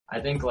I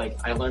think like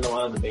I learned a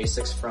lot of the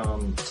basics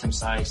from Tim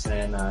Sykes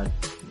and,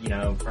 you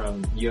know,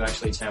 from you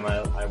actually, Tim.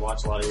 I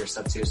watched a lot of your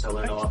stuff too, so I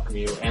learned a lot from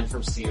you and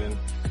from Steven.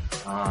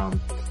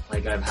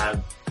 Like I've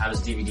had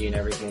his DVD and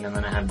everything, and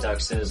then I have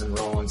Dux's and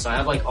Roland. So I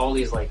have like all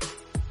these like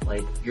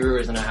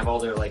gurus, and I have all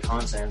their like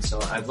content.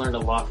 So I've learned a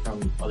lot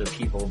from other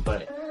people,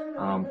 but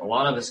a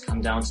lot of it's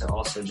come down to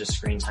also just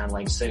screen time,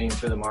 like sitting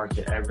through the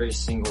market every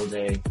single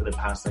day for the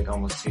past like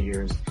almost 2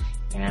 years.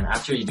 And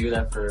after you do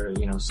that for,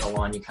 you know, so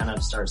long, you kind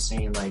of start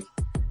seeing like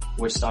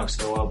which stocks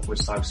go up, which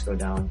stocks go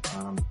down.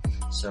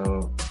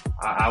 So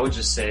I would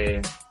just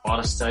say a lot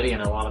of study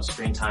and a lot of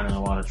screen time and a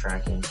lot of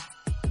tracking.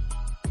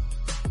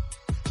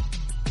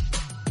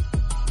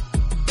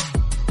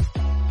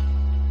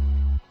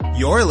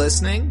 You're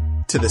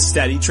listening to the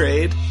Steady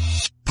Trade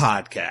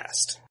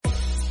Podcast,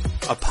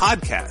 a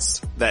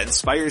podcast that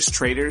inspires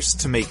traders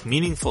to make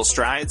meaningful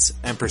strides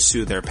and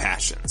pursue their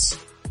passions.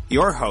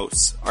 Your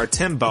hosts are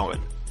Tim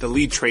Bowen, the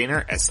lead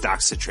trainer at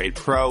Stocks to Trade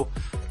Pro,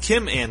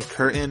 Kim Ann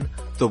Curtin,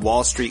 the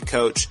Wall Street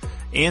coach,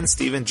 and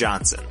Steven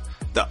Johnson,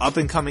 the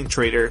up-and-coming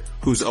trader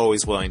who's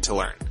always willing to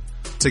learn.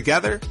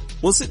 Together,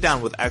 we'll sit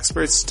down with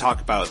experts to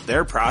talk about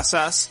their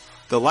process,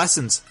 the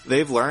lessons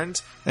they've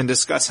learned, and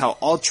discuss how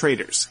all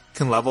traders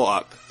can level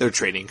up their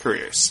trading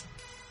careers.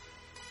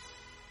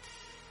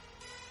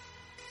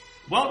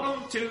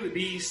 Welcome to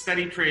the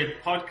Steady Trade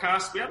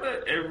Podcast. We have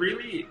a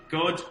really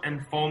good,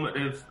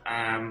 informative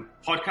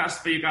podcast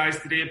for you guys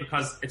today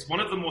because it's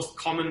one of the most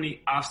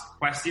commonly asked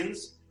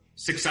questions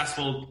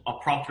successful or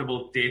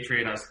profitable day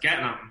traders get.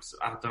 And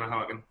I don't know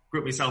how I can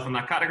group myself in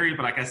that category,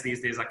 but I guess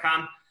these days I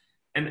can.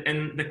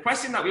 And the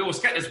question that we always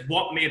get is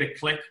what made it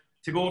click?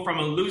 To go from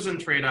a losing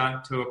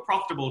trader to a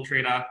profitable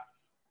trader,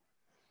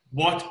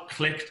 what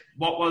clicked?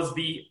 What was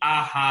the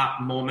aha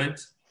moment?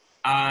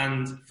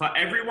 And for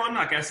everyone,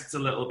 I guess it's a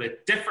little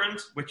bit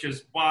different, which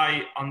is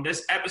why on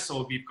this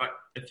episode, we've got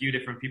a few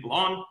different people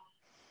on.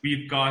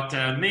 We've got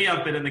me.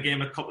 I've been in the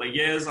game a couple of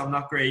years. I'm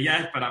not great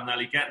yet, but I'm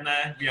nearly getting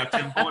there. We have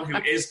Tim Bowen,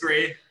 who is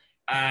great.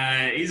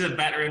 He's a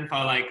veteran for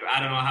like, I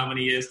don't know how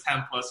many years,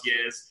 10 plus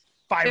years.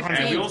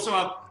 500. We also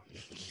have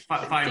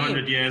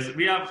 500 years.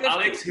 We have 50.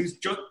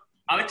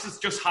 Alex has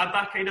just had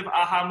that kind of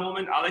aha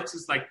moment. Alex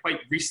is like quite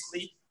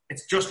recently,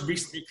 it's just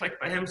recently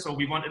clicked for him. So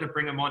we wanted to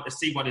bring him on to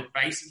see what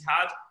advice he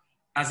had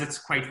as it's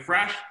quite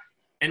fresh.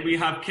 And we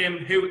have Kim,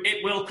 who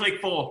it will click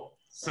for.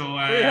 So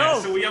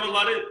we have a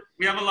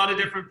lot of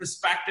different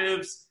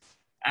perspectives.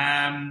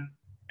 And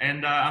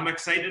I'm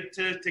excited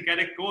to get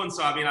it going.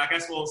 So, I mean, I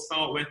guess we'll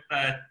start with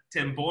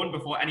Tim Bowen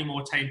before any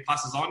more time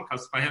passes on,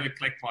 because I haven't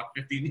clicked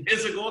 15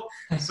 years ago.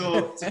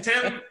 So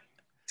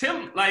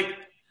Tim, like,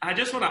 I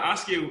just want to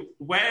ask you,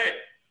 where,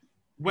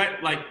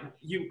 like,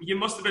 you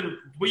must have been,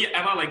 were you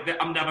ever like,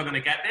 I'm never going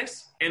to get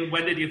this? And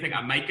when did you think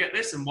I might get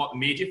this? And what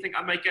made you think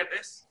I might get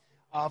this?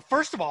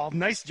 First of all,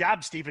 nice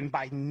job, Steven,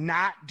 by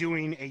not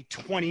doing a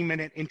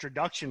 20-minute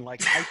introduction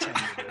like I tend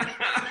to do.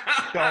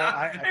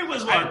 So it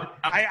was one.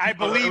 I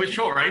believe it was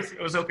short, right? It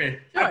was okay.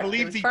 I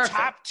believe the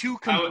top two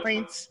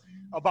complaints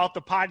about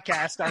the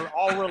podcast are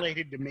all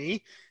related to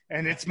me.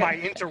 And it's my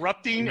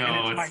interrupting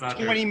and it's my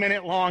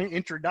 20-minute long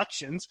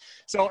introductions.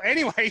 So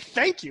anyway,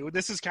 thank you.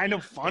 This is kind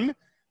of fun.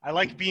 I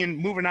like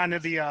moving on to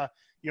the,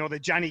 the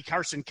Johnny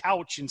Carson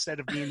couch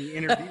instead of being the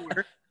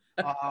interviewer.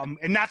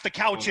 And not the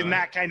couch in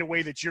that kind of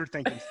way that you're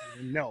thinking,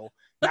 Steven. No,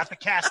 not the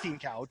casting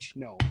couch.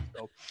 No.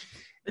 So,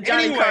 the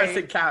Johnny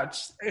Carson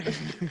couch.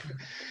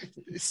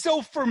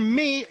 So for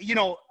me,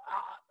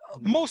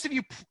 most of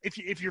you,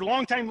 if you're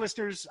longtime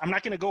listeners, I'm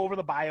not going to go over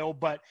the bio,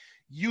 but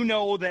you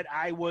know that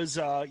I was,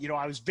 I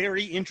was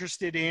very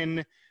interested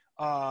in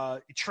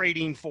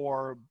trading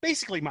for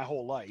basically my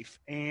whole life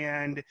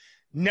and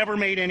never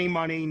made any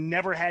money,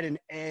 never had an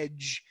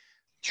edge,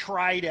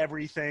 tried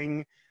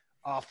everything.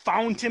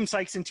 Found Tim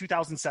Sykes in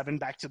 2007,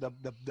 back to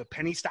the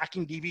penny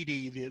stocking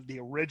DVD, the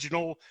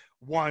original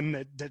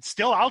one that's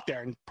still out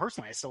there. And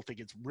personally, I still think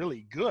it's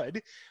really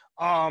good.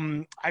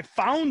 I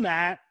found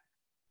that,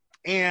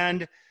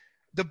 and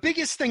the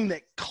biggest thing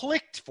that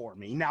clicked for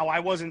me, now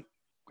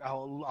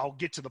I'll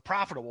get to the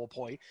profitable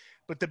point,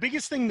 but the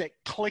biggest thing that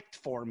clicked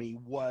for me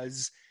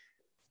was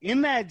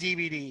in that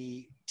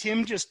DVD,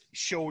 Tim just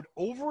showed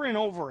over and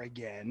over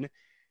again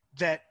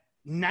that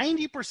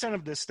 90%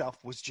 of this stuff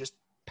was just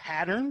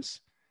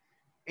patterns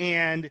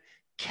and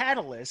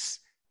catalysts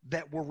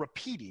that were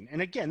repeating.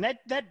 And again, that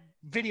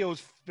DVD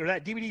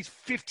is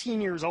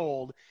 15 years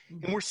old,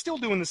 and we're still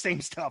doing the same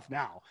stuff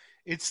now.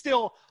 It's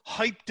still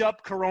hyped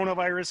up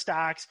coronavirus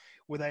stocks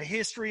with a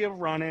history of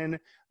running,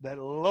 that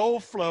low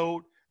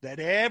float that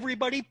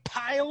everybody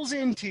piles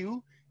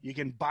into. You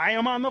can buy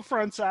them on the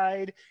front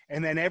side,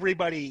 and then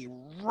everybody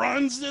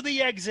runs to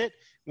the exit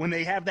when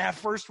they have that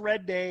first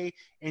red day,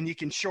 and you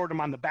can short them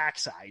on the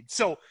backside.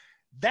 So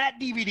that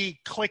DVD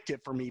clicked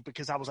it for me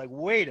because I was like,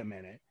 wait a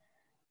minute.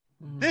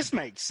 This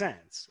makes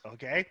sense,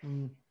 okay?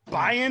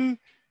 Buying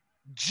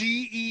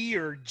GE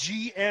or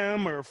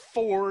GM or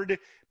Ford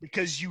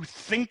because you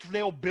think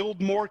they'll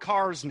build more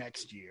cars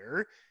next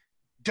year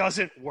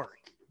doesn't work.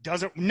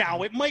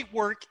 Now, it might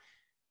work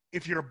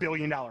if you're a $1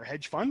 billion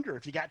hedge fund or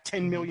if you got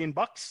 $10 million,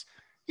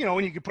 you know,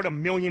 and you could put $1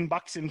 million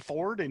in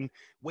Ford and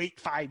wait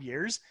 5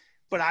 years.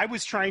 But I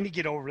was trying to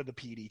get over to the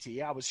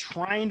PDT. I was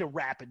trying to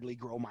rapidly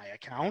grow my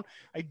account.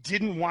 I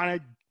didn't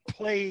want to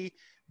play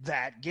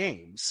that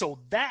game. So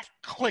that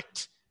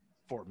clicked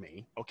for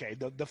me. Okay.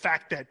 The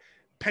fact that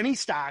penny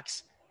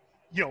stocks,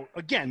 you know,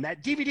 again,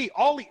 that DVD,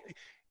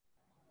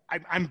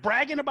 I'm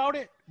bragging about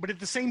it, but at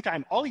the same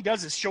time, all he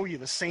does is show you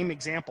the same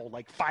example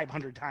like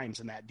 500 times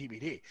in that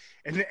DVD.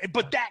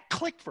 But that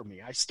clicked for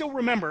me. I still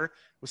remember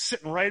was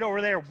sitting right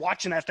over there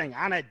watching that thing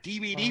on a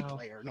DVD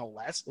player, no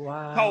less.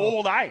 Wow. How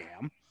old I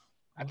am.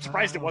 I'm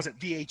surprised it wasn't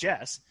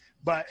VHS.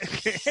 But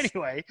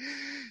anyway,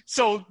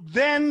 so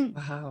then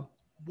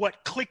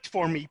what clicked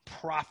for me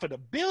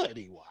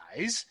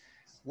profitability-wise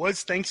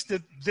was thanks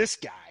to this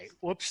guy.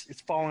 Whoops,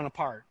 it's falling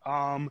apart.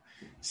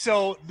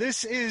 So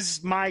this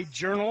is my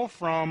journal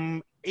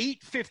from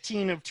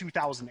 8/15 of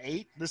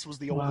 2008. This was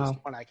the oldest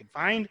one I could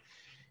find.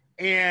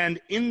 And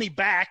in the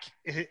back,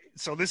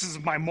 so this is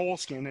my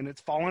moleskin and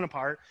it's falling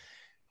apart.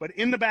 But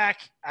in the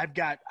back,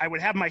 I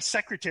would have my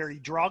secretary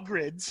draw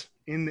grids.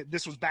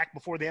 This was back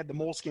before they had the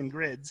moleskin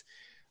grids.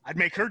 I'd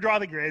make her draw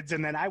the grids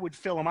and then I would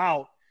fill them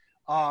out.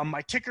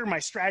 My ticker, my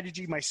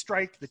strategy, my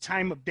strike, the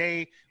time of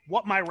day,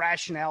 what my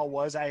rationale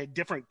was. I had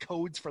different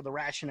codes for the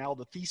rationale,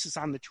 the thesis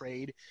on the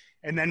trade,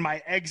 and then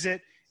my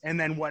exit, and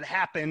then what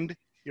happened,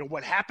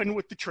 what happened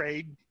with the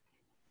trade,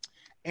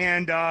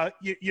 and,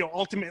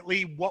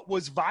 ultimately what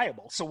was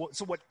viable. So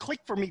what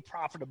clicked for me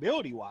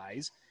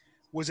profitability-wise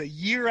was a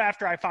year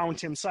after I found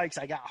Tim Sykes,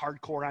 I got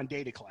hardcore on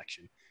data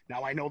collection.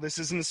 Now, I know this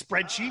isn't a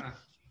spreadsheet,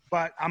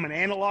 but I'm an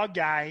analog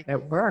guy.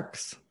 It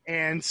works.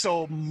 And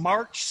so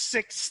March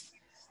 6th,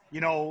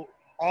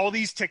 all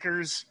these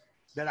tickers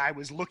that I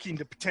was looking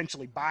to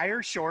potentially buy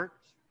or short,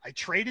 I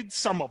traded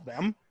some of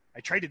them. I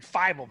traded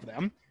 5 of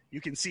them.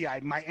 You can see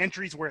my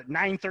entries were at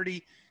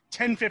 9:30,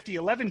 10:50,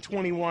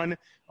 11:21,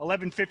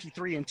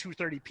 11:53, and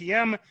 2:30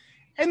 p.m.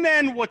 And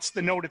then what's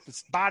the note at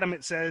the bottom?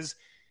 It says,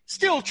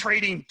 still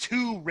trading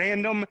 2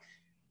 random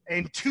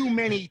and too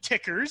many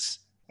tickers.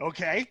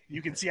 Okay.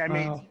 You can see I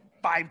made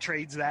 5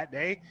 trades that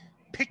day.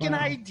 Pick an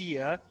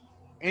idea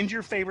and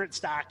your favorite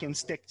stock and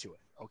stick to it.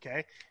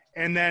 Okay.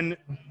 And then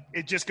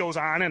it just goes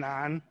on and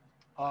on.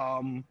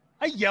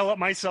 I yell at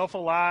myself a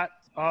lot.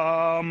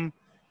 But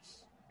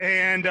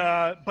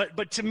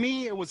to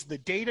me, it was the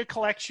data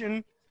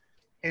collection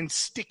and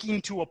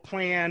sticking to a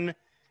plan,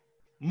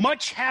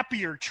 much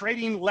happier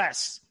trading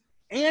less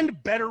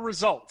and better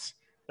results.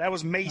 That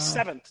was May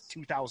 7th,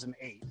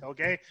 2008.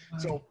 Okay.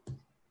 So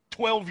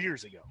 12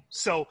 years ago.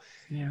 So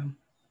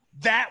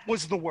that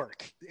was the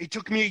work. It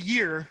took me a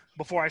year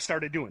before I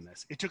started doing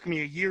this. It took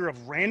me a year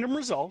of random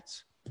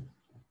results,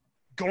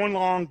 going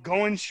long,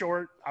 going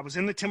short. I was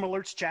in the Tim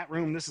Alerts chat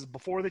room. This is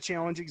before the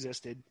challenge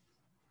existed.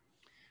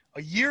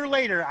 A year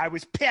later, I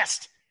was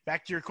pissed.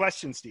 Back to your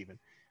question, Stephen.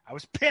 I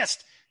was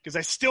pissed because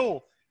I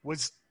still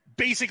was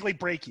basically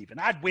break even.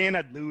 I'd win,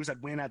 I'd lose,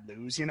 I'd win, I'd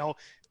lose,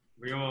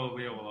 We all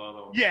are,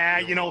 though.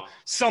 Yeah,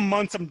 some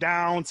months I'm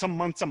down, some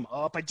months I'm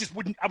up.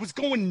 I was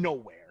going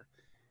nowhere.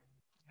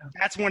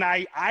 That's when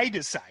I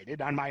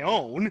decided on my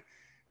own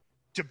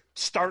to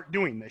start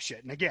doing this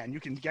shit. And again, you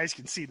guys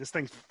can see this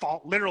thing's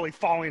literally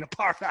falling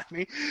apart on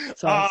me.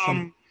 That's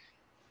awesome.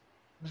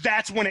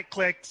 That's when it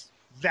clicked.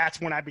 That's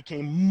when I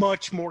became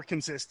much more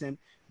consistent.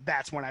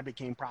 That's when I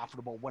became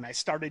profitable. When I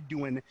started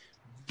doing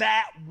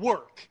that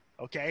work.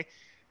 Okay.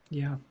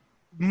 Yeah.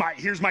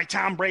 Here's my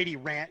Tom Brady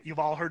rant. You've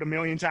all heard a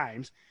million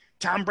times.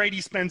 Tom Brady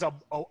spends an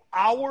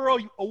hour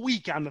a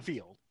week on the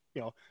field.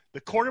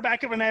 The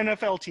quarterback of an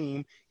NFL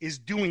team is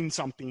doing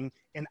something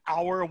an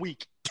hour a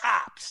week.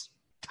 Tops.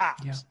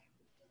 Yeah.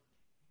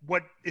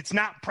 It's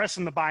not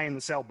pressing the buy and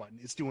the sell button.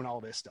 It's doing all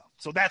this stuff.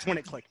 So that's when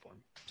it clicked for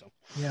me. So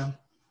yeah.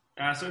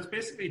 So it's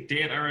basically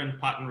data and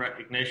pattern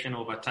recognition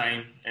over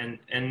time. And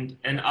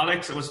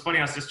Alex, it was funny.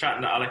 I was just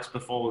chatting to Alex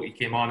before he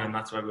came on, and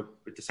that's why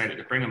we decided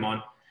to bring him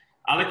on.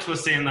 Alex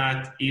was saying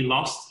that he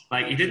lost,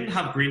 he didn't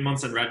have green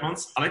months and red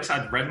months. Alex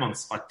had red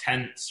months for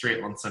 10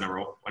 straight months in a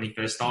row when he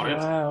first started.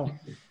 Wow.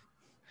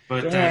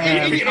 But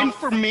and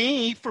for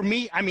me,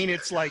 I mean,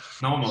 it's like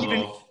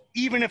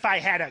even if I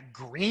had a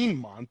green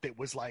month, it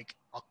was like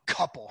a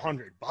couple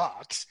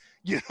 $100.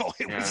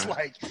 It was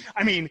like,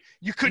 I mean,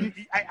 you couldn't.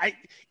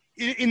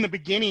 In the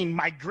beginning,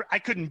 I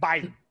couldn't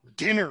buy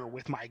dinner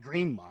with my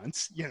green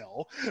months. Yeah,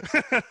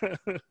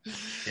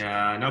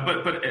 no,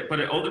 but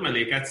it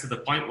ultimately gets to the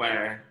point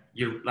where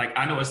you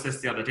I noticed this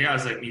the other day. I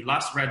was like, the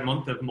last red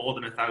month of more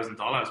than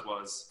 $1,000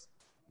 was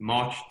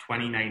March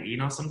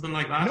 2019 or something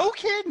like that. No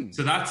kidding.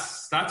 So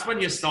that's when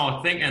you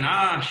start thinking,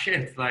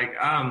 shit,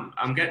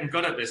 I'm getting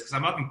good at this because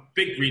I'm having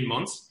big green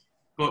months,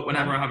 but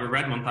whenever I have a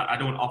red month, I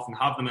don't often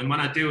have them, and when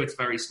I do, it's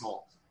very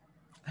small.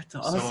 That's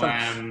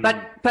awesome.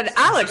 So, but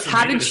Alex,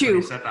 how did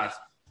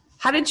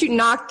you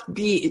not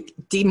be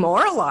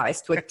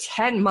demoralized with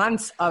 10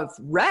 months of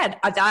red?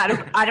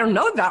 I don't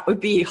know. That would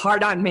be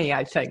hard on me,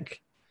 I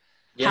think.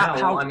 Yeah,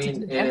 how did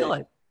you handle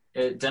it?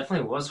 It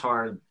definitely was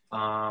hard.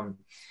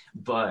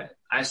 But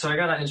I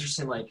got an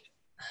interesting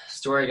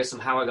story, I guess, of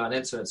how I got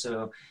into it.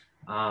 So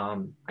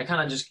I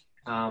kind of just,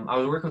 I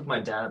was working with my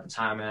dad at the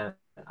time, and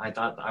I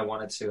thought I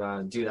wanted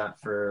to do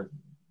that for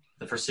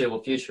the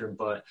foreseeable future.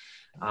 But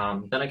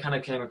then I kind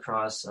of came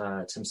across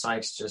Tim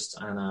Sykes just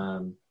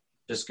on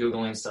just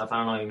Googling stuff. I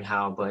don't know even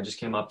how, but I just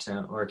came up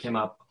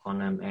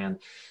on him. And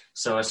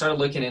so I started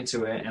looking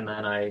into it. And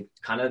then I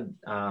kind of,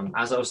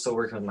 as I was still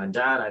working with my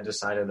dad, I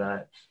decided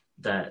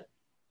that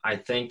I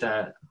think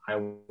that I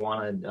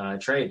wanted to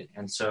trade.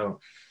 And so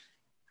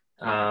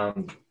a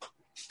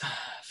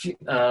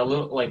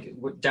little like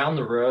down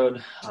the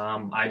road,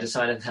 I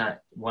decided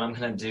that what I'm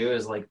going to do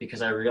is like,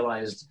 because I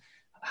realized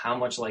how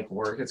much like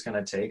work it's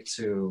going to take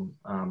to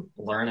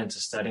learn and to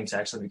studying to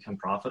actually become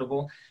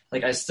profitable.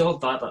 Like I still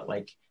thought that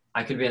like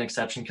I could be an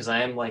exception because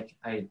I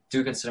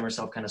do consider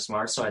myself kind of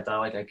smart. So I thought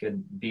like I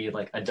could be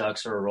like a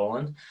Dux or a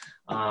Roland.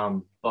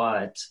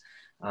 But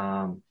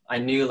I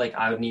knew like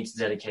I would need to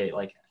dedicate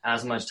like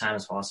as much time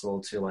as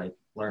possible to like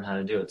learn how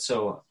to do it.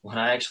 So what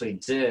I actually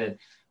did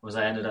was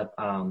I ended up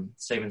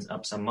saving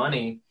up some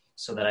money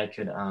so that I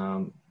could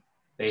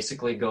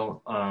basically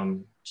go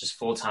just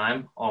full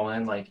time all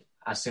in like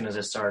as soon as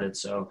I started.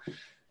 So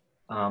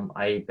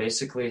I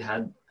basically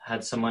had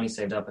some money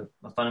saved up,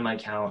 a fund in my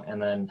account,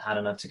 and then had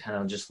enough to kind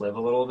of just live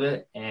a little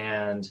bit.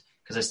 And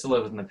because I still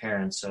live with my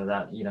parents, so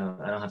that, you know,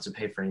 I don't have to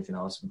pay for anything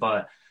else.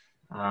 But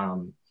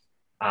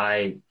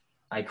I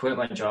quit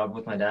my job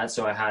with my dad,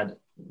 so I had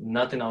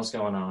nothing else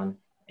going on.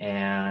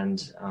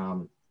 And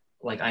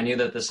like I knew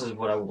that this is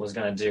what I was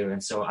going to do.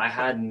 And so I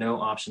had no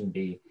option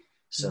B.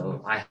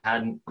 So I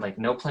had like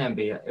no plan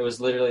B. It was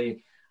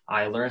literally,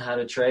 I learned how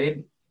to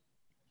trade,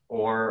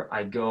 or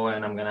I go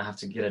and I'm going to have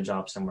to get a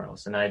job somewhere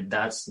else. And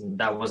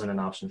that wasn't an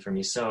option for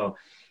me. So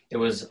it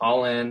was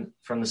all in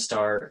from the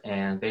start.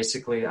 And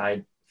basically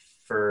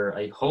for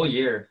a whole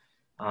year,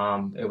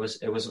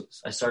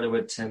 I started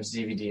with Tim's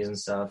DVDs and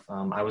stuff.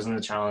 I was in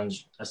the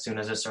challenge as soon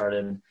as I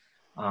started.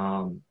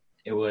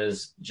 It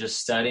was just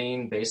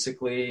studying,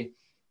 basically,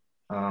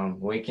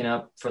 waking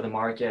up for the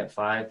market at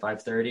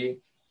 5:30,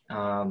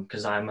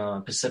 because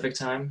I'm Pacific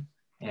time,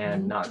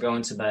 and not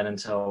going to bed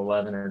until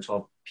 11 or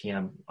 12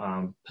 p.m.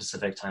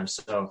 Pacific time.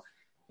 So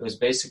it was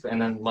basically,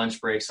 and then lunch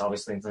breaks,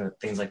 obviously,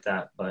 things like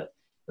that. But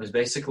it was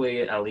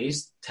basically at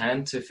least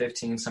 10 to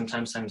 15,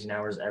 sometimes 17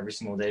 hours every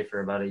single day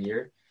for about a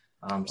year.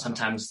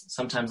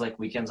 Sometimes like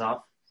weekends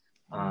off.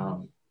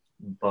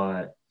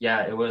 But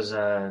yeah, it was,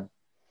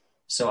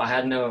 so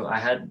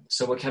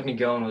what kept me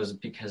going was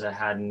because I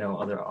had no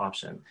other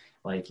option.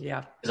 Like,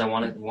 because I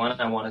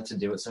wanted to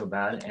do it so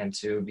bad. And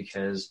two,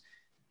 because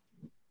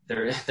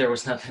there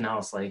was nothing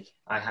else. Like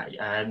I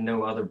had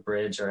no other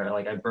bridge, or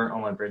like I burnt all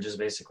my bridges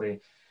basically.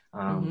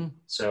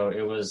 So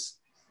it was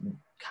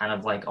kind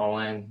of like all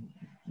in,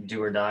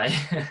 do or die.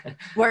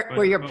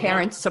 Were your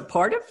parents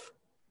supportive?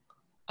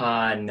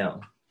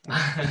 No.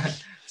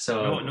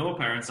 So no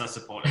parents are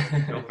supportive.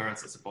 No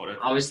parents are supportive.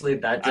 Obviously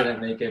that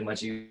didn't make it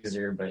much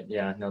easier, but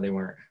yeah, no, they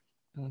weren't.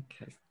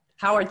 Okay.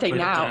 How are they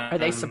now? Are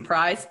they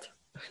surprised?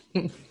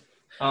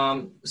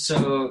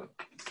 So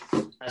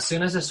as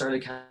soon as I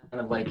started kind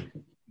of like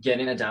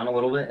getting it down a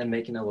little bit and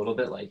making it a little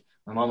bit, like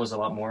my mom was a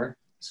lot more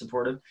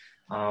supportive.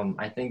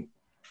 I think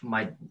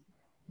my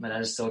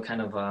dad is still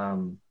kind of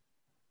on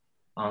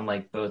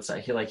like both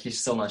sides. He's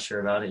still not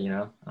sure about it, you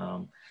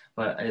know.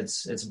 But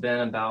it's been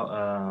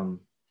about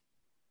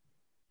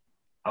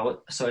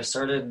so I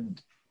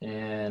started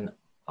in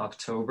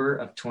October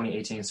of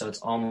 2018, so it's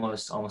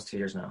almost 2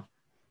 years now.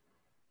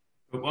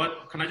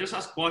 But can I just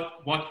ask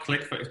what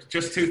clicked for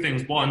just two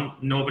things? One,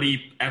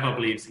 nobody ever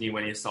believes in you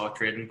when you start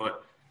trading,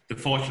 but the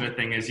fortunate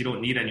thing is you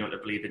don't need anyone to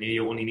believe in you.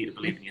 You only need to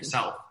believe in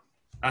yourself.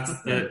 That's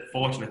the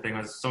fortunate thing,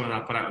 as something I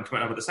put out on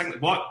Twitter. But the second,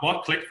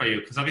 what clicked for you?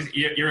 Because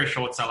obviously you're a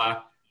short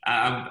seller.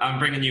 I'm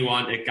bringing you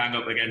on to gang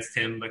up against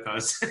Tim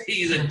because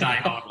he's a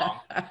diehard long.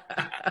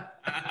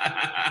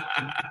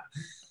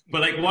 But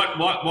like, what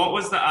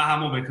was the aha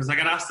moment? Because I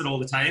get asked it all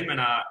the time,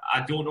 and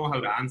I don't know how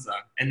to answer.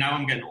 And now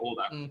I'm getting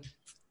older.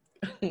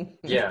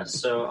 Yeah.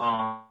 So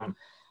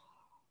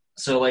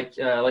like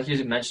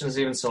you mentioned,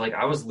 Steven. So like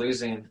I was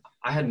losing.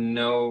 I had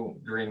no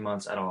green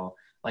months at all.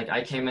 Like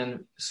I came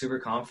in super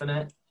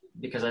confident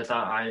because I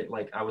thought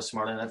I was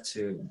smart enough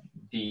to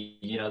be,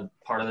 you know,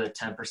 part of the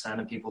 10%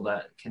 of people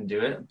that can do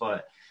it,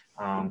 but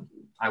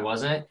I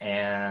wasn't,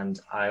 and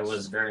I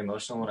was very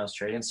emotional when I was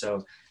trading.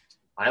 So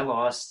I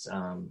lost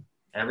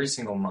every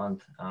single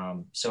month.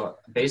 So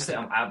basically,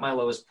 I'm at my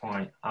lowest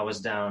point. I was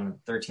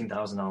down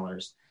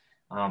 $13,000,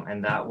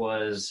 and that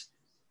was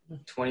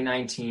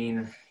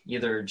 2019,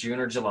 either June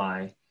or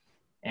July,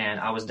 and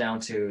I was down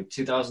to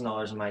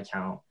 $2,000 in my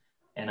account,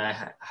 and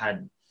I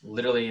had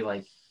literally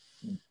like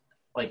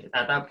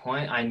at that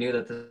point, I knew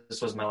that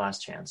this was my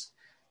last chance.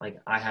 Like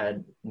I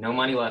had no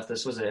money left.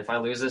 This was it. If I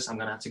lose this, I'm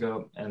going to have to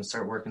go and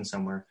start working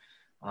somewhere.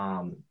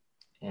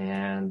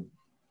 And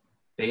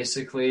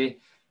basically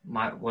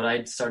what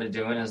I started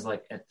doing is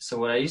so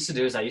what I used to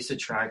do is I used to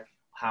track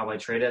how I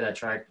traded. I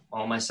tracked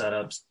all my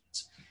setups,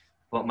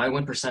 but my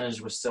win percentage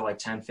was still like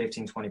 10,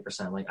 15,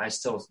 20%. Like I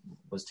still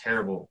was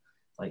terrible.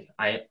 Like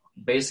I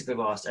basically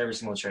lost every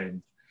single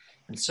trade.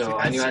 And so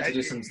I knew I had to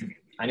do something.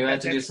 I knew I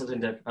had to do something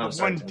different. Oh,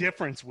 sorry, one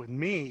difference with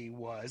me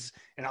was,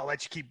 and I'll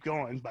let you keep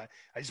going, but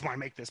I just want to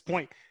make this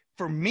point.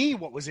 For me,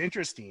 what was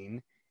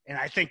interesting, and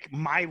I think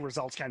my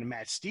results kind of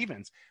matched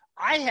Steven's,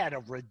 I had a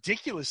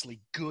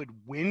ridiculously good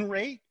win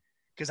rate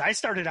because I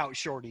started out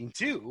shorting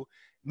too.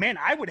 Man,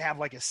 I would have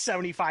like a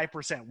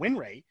 75% win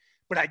rate,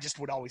 but I just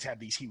would always have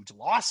these huge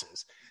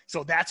losses.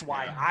 So that's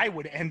why I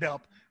would end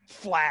up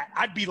flat.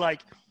 I'd be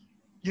like,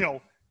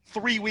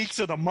 3 weeks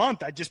of the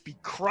month, I'd just be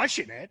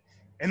crushing it.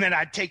 And then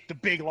I'd take the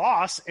big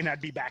loss and I'd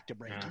be back to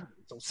break even.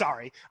 So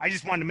sorry. I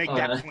just wanted to make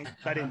that point.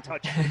 I didn't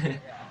touch it.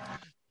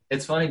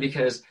 It's funny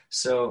because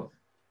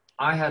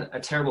I had a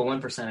terrible win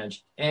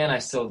percentage and I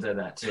still did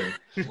that too,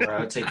 where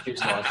I would take huge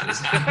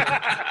losses.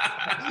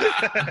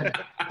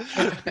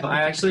 But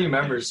I actually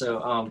remember,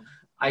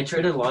 I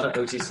traded a lot of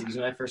OTCs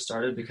when I first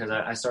started because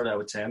I started out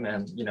with Tim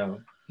and,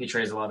 he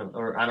trades a lot of,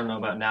 or I don't know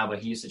about now, but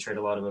he used to trade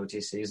a lot of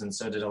OTCs and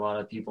so did a lot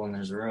of people in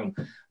his room.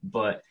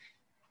 But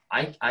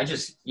I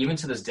just, even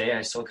to this day,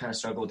 I still kind of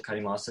struggle with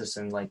cutting losses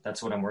and like,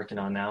 that's what I'm working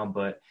on now,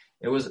 but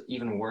it was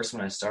even worse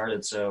when I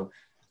started. So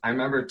I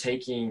remember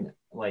trying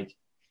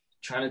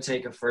to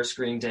take a first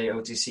screen day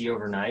OTC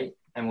overnight.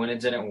 And when it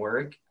didn't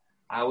work,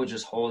 I would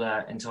just hold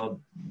that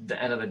until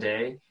the end of the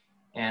day.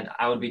 And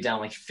I would be down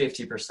like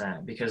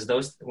 50% because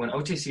when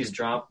OTCs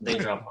drop, they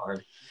drop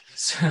hard.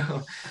 So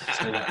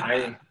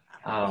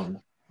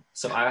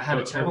I had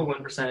a terrible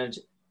win percentage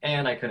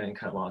and I couldn't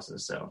cut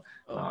losses. So,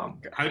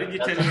 how did you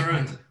turn it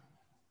around?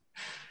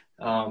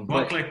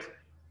 What clicked?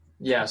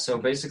 Yeah. So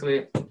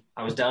basically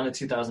I was down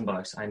to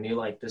 $2,000. I knew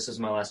like, this is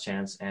my last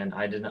chance and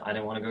I didn't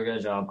want to go get a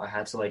job. I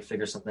had to like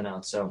figure something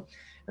out. So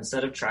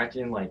instead of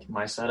tracking like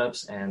my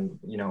setups and,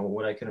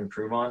 what I could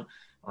improve on,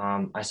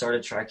 I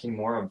started tracking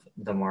more of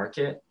the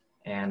market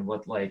and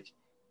what like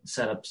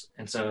setups.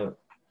 And so,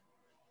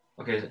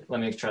 okay,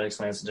 let me try to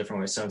explain this a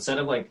different way. So instead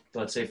of like,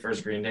 let's say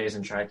first green days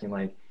and tracking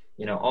like,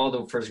 all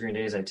the first green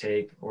days I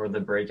take or the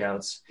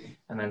breakouts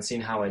and then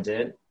seeing how I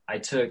did, I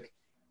took,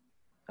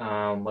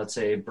 let's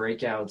say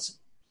breakouts,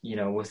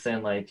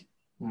 within like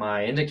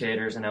my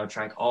indicators and I would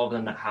track all of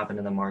them that happened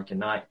in the market,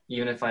 not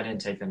even if I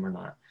didn't take them or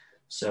not.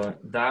 So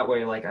that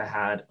way, like I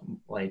had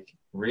like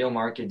real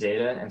market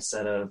data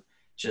instead of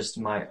just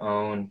my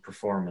own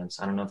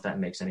performance. I don't know if that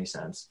makes any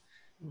sense.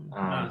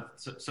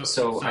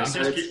 So I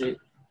started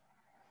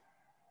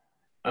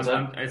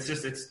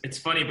it's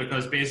funny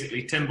because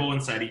basically Tim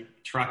Bowen said he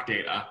tracked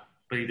data,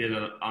 but he did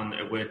it on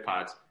a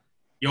WordPad.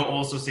 You're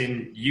also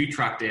saying you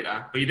track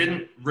data, but you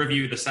didn't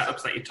review the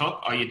setups that you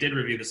took, or you did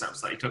review the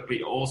setups that you took, but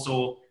you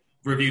also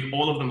reviewed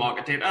all of the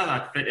market data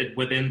that fitted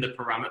within the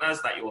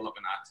parameters that you were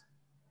looking at.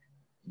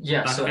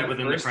 Yeah, that fit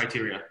within the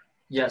criteria.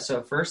 Yeah, so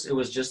at first it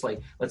was just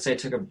like, let's say I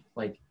took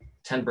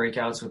 10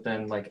 breakouts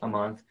within like a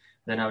month,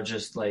 then I would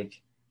just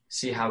like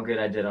see how good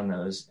I did on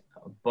those.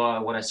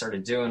 But what I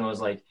started doing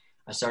was like,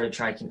 I started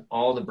tracking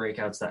all the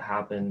breakouts that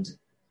happened,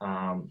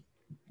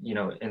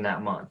 in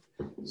that month.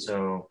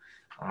 So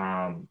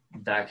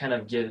that kind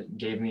of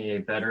gave me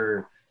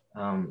better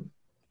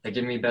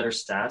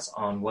stats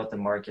on what the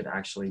market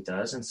actually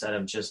does instead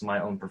of just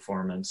my own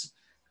performance.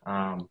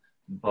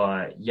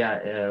 But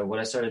yeah, what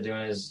I started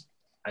doing is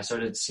I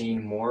started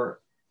seeing more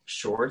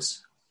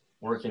shorts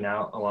working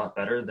out a lot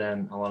better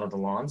than a lot of the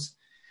longs.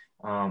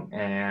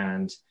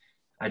 And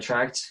I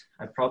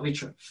probably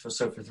for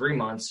 3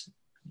 months,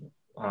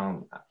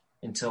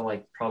 until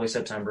like probably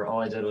September,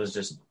 all I did was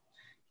just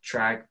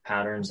track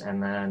patterns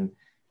and then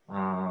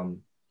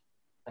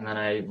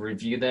I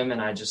reviewed them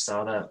and I just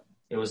saw that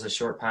it was a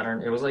short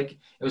pattern. It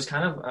was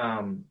kind of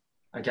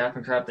a gap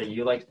and crap that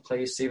you like to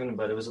play, Steven,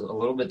 but it was a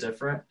little bit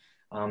different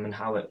in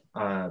how it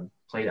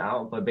played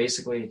out. But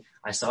basically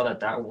I saw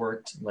that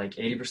worked like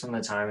 80% of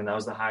the time and that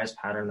was the highest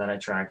pattern that I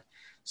tracked.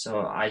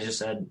 So I just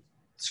said,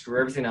 screw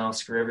everything else,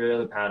 screw every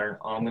other pattern.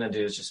 All I'm going to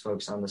do is just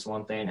focus on this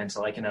one thing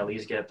until I can at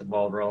least get the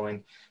ball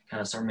rolling, kind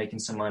of start making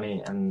some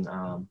money and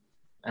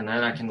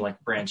then I can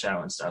like branch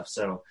out and stuff.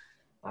 So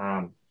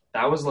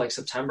that was like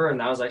September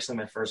and that was actually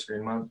my first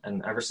green month.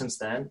 And ever since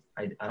then,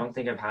 I don't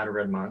think I've had a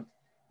red month.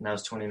 And that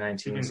was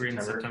 2019. You've been green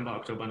September,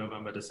 October,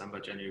 November, December,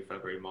 January,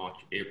 February, March,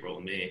 April,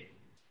 May,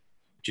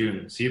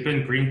 June. So you've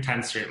been green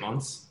 10 straight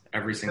months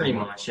every single month.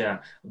 Pretty much, yeah.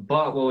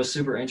 But what was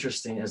super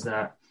interesting is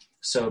that,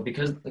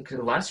 because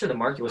last year the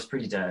market was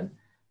pretty dead.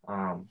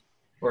 Or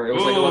it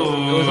was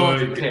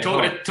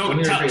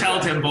tell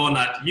Tim Bowen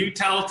that. You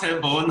tell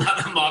Tim Bowen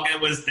that the market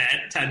was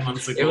dead 10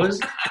 months ago. It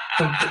was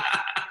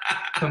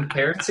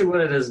compared to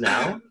what it is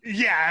now.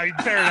 Yeah,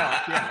 fair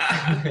enough.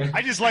 Yeah.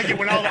 I just like it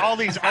when all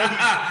these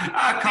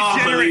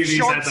degenerate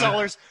short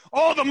sellers.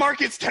 Oh, the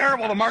market's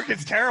terrible. The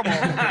market's terrible.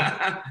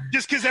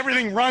 Just because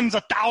everything runs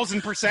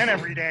 1,000%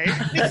 every day.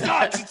 It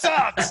sucks. It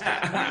sucks.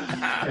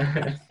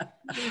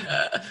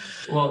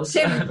 Well,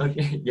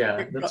 okay,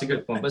 yeah, that's a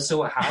good point. But so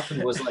what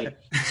happened was like,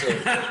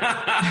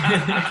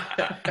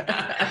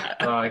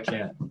 I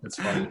can't. That's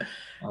funny.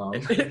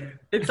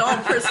 It's all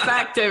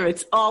perspective.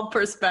 It's all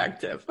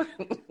perspective.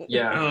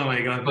 Yeah. Oh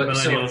my God. But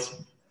so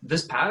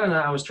this pattern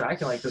that I was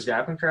tracking, like this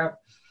gap and crap,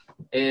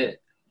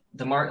 it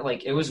the market,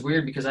 like, it was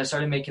weird because I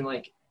started making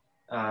like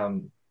I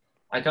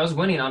was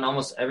winning on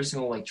almost every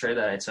single like trade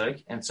that I took.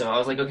 And so I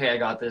was like, okay, I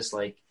got this,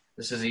 like,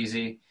 this is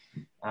easy.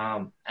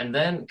 And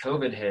then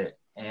COVID hit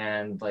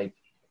and like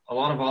a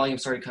lot of volume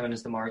started coming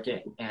into the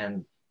market,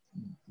 and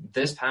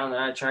this pattern that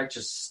I tracked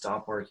just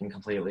stopped working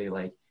completely.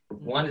 Like,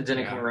 one, it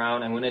didn't come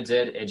around, and when it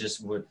did, it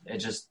just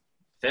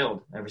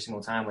failed every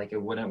single time. Like,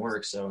 it wouldn't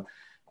work. So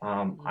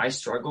I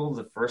struggled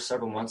the first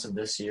several months of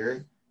this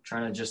year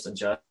trying to just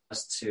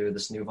adjust to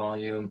this new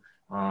volume,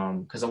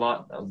 because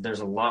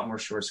there's a lot more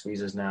short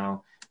squeezes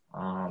now,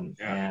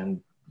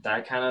 and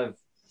that kind of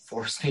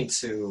forced me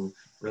to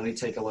really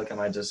take a look at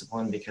my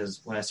discipline,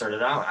 because when I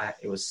started out,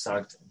 it was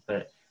sucked,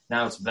 but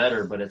now it's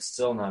better, but it's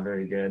still not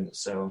very good.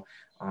 So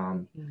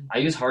I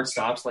use hard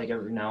stops like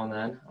every now and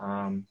then,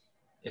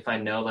 if I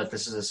know that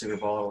this is a super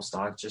volatile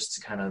stock, just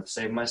to kind of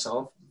save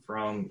myself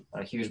from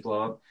a huge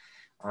blow up.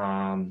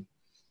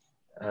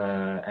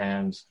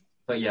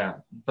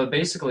 But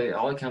basically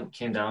all it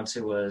came down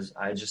to was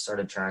I just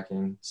started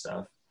tracking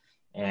stuff,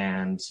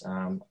 and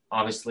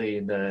obviously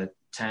the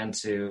 10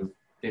 to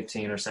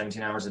 15 or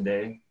 17 hours a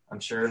day,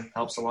 I'm sure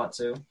helps a lot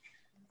too.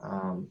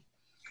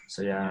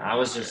 So yeah, I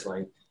was just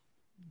like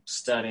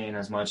studying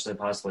as much as I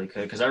possibly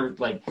could, because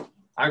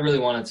I really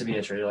wanted to be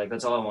a trader. Like,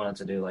 that's all I wanted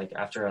to do, like,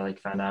 after I like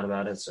found out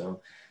about it.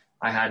 So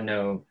I had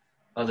no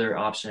other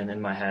option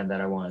in my head that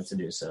I wanted to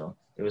do. So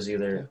it was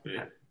either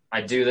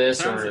I do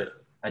this or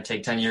I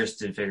take 10 years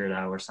to figure it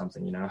out or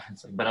something, you know.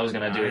 But I was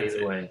going to do it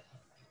either way.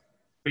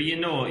 But you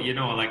know,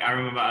 like, I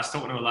remember I was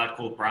talking to a lad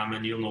called Bram,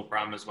 and you'll know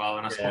Bram as well.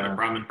 And I spoke to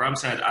Bram, and Bram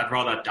said, I'd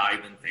rather die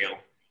than fail.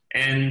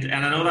 And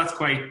I know that's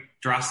quite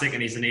drastic,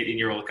 and he's an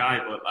 18-year-old guy,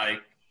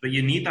 but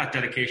you need that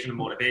dedication and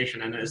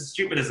motivation. And as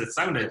stupid as it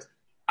sounded,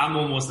 I'm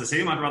almost the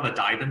same. I'd rather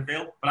die than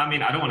fail. But I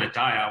mean, I don't want to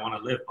die. I want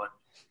to live. But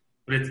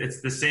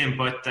it's the same.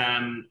 But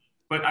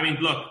I mean,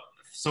 look.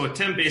 So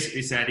Tim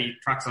basically said he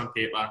tracks on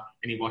paper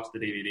and he watched the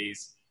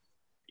DVDs.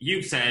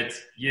 You said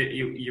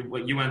you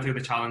went through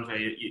the challenge where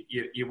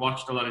you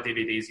watched a lot of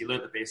DVDs, you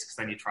learned the basics,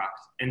 then you tracked.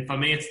 And for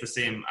me, it's the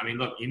same. I mean,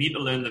 look, you need to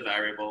learn the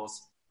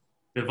variables,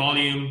 the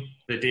volume,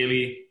 the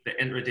daily, the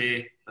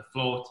intraday, the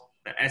float,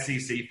 the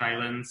SEC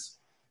filings,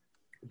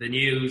 the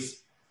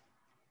news.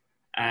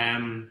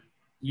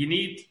 You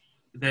need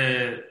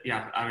I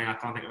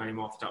can't think of any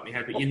more off the top of my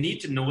head, but you need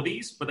to know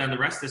these, but then the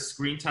rest is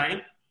screen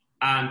time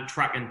and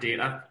tracking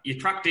data. You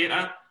track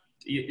data.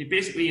 You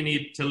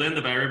need to learn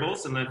the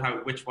variables and learn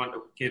which one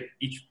to give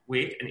each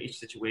weight in each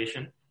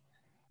situation.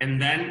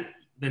 And then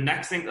the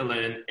next thing to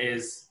learn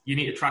is you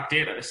need to track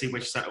data to see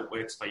which setup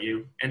works for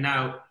you. And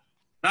now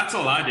that's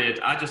all I did.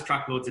 I just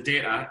tracked loads of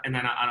data, and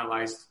then I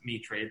analyzed me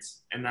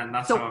trades. And then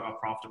that's how I got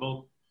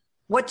profitable.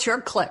 What's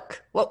your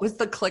click? What was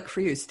the click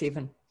for you,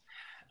 Stephen?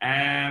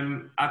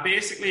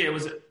 It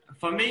was,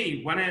 for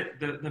me,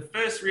 the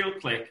first real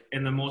click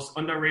in the most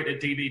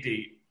underrated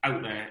DVD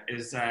out there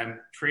is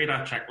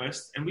Trader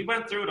Checklist, and we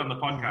went through it on the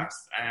podcast.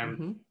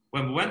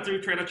 When we went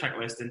through Trader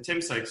Checklist, and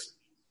Tim Sykes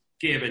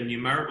gave a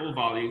numerical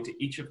value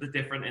to each of the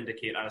different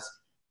indicators,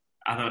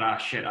 I thought,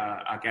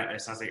 I get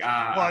this. I was like,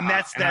 well, and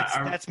that's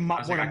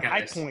one of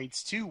my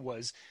points too.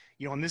 Was,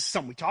 you know, and this is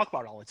something we talk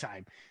about all the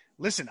time.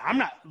 Listen,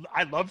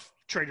 I love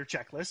Trader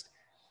Checklist.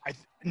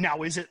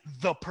 Now, is it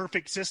the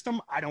perfect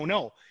system? I don't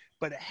know,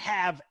 but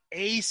have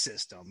a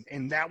system,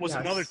 and that was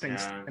another thing.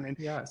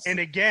 And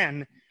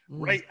again.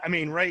 Right. I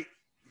mean, right.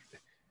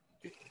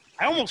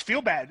 I almost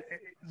feel bad.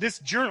 This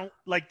journal,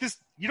 like this,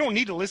 you don't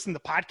need to listen to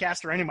the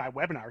podcast or any of my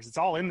webinars. It's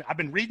all in. I've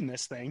been reading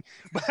this thing.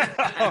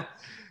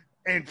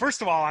 And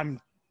first of all, I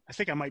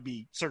think I might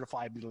be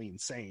certifiably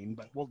insane,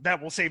 but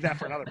we'll save that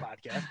for another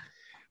podcast.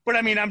 But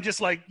I mean, I'm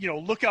just like, you know,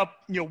 look up,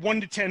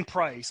 1 to 10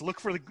 price, look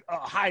for the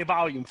high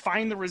volume,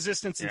 find the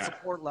resistance and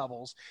support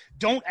levels.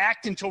 Don't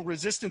act until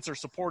resistance or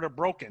support are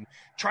broken.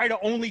 Try to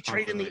only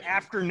trade in the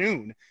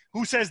afternoon.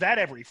 Who says that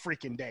every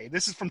freaking day?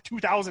 This is from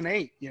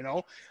 2008, you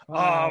know.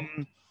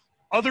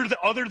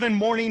 Other than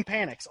morning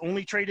panics,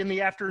 only trade in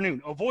the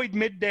afternoon. Avoid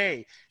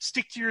midday.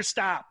 Stick to your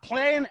stop.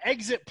 Plan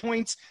exit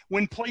points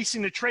when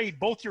placing a trade,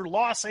 both your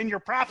loss and your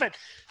profit.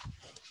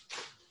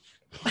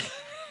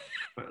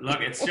 But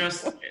look, it's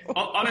just,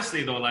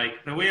 honestly though,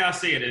 like, the way I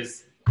see it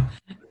is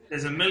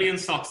there's a million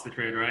stocks to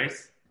trade, right?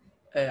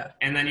 Yeah.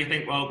 And then you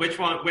think, well, which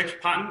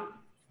pattern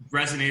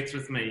resonates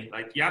with me?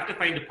 Like, you have to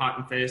find a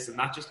pattern first, and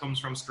that just comes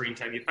from screen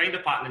time. You find a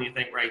pattern and you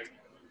think, right,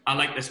 I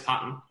like this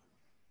pattern.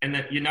 And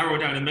then you narrow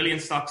down a million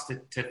stocks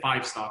to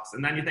 5 stocks.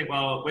 And then you think,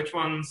 well, which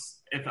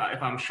ones, if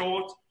I'm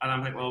short, and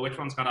I'm like, well, which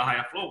one's got a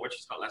higher float, which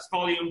has got less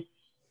volume?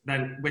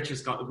 Then which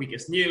has got the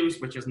weakest news,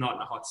 which is not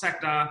in a hot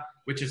sector,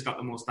 which has got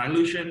the most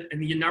dilution,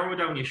 and you narrow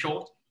down your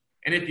short.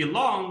 And if you're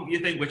long, you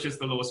think which is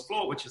the lowest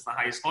float, which is the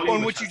highest volume. Well,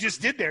 and what you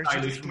just did there is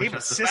you just gave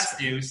a system. The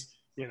best news,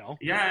 you know.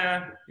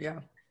 Yeah.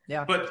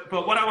 But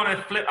what I want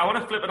to flip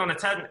it on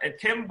its head.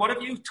 Kim, what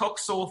have you took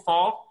so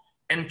far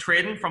in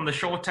trading from the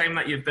short time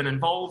that you've been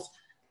involved?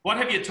 What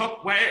have you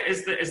took? Where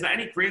is there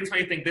any grains where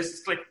you think this is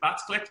clicked,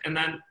 that's clicked? And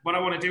then what I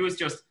want to do is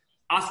just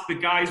ask the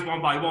guys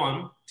one by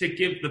one to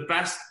give the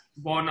best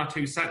 1 or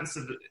 2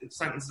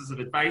 sentences of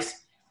advice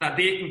that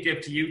they can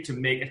give to you to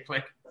make it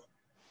click?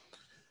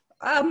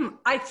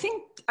 I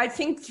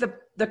think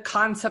the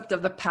concept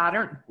of the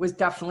pattern was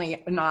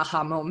definitely an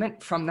aha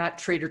moment from that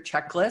trader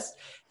checklist,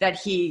 that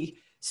he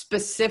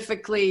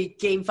specifically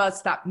gave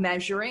us that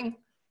measuring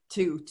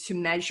to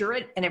measure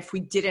it. And if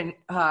it didn't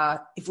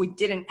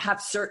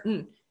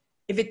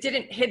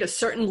hit a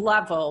certain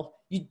level,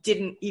 you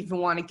didn't even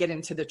want to get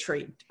into the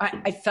trade.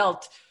 I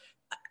felt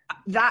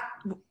that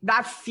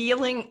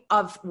feeling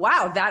of,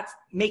 wow, that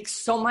makes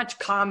so much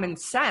common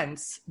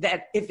sense,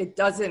 that if it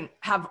doesn't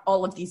have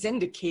all of these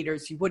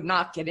indicators, you would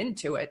not get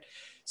into it.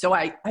 So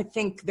I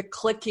think the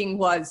clicking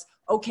was,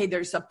 okay,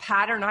 there's a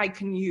pattern I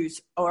can use,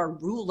 or a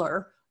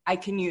ruler I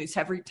can use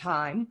every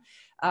time.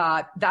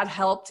 That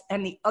helped.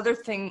 And the other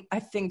thing I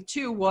think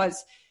too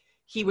was,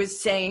 he was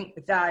saying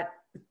that,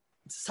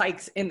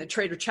 Sykes, in the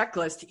trader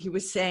checklist, he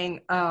was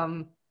saying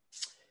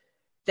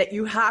that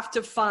you have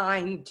to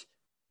find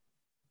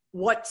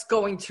what's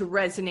going to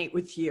resonate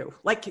with you.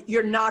 Like,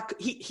 you're not,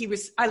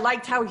 I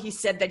liked how he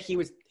said that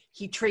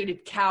he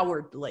traded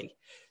cowardly.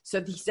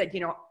 So he said,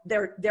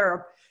 there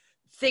are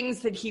things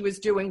that he was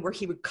doing where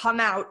he would come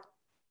out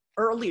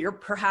earlier,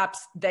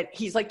 perhaps, that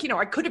he's like,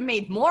 I could have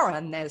made more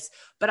on this,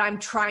 but I'm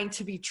trying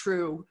to be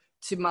true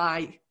to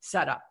my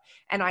setup.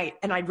 And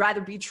I'd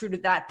rather be true to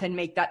that than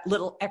make that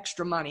little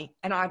extra money.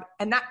 And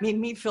that made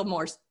me feel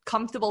more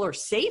comfortable or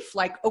safe.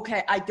 Like,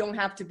 okay, I don't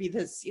have to be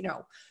this,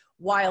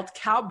 wild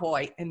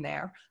cowboy in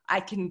there. I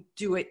can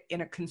do it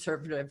in a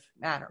conservative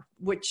manner,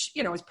 which,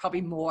 is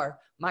probably more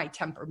my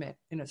temperament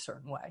in a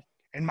certain way.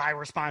 And my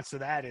response to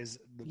that is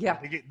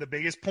the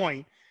biggest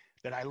point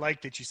that I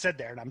like that you said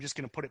there, and I'm just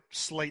going to put it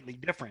slightly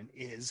different,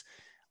 is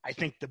I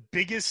think the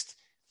biggest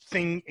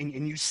thing,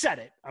 and you said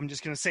it, I'm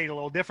just going to say it a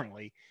little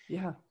differently.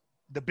 Yeah.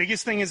 The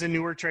biggest thing as a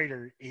newer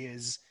trader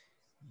is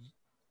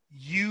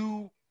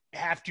you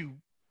have to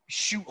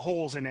shoot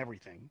holes in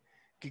everything,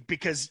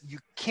 because you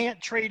can't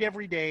trade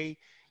every day.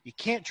 You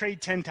can't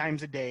trade 10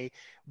 times a day.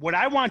 What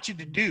I want you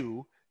to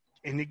do,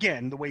 and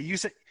again, the way you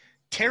said,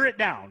 tear it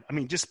down. I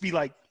mean, just be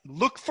like,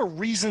 look for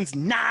reasons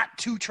not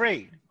to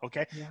trade.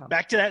 Okay. Yeah.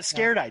 Back to that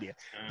scared idea.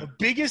 The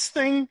biggest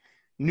thing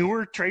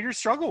newer traders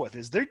struggle with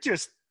is they're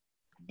just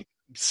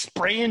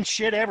spraying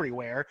shit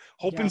everywhere,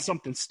 hoping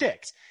something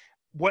sticks.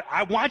 What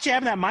I want you to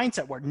have that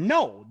mindset where,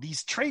 no,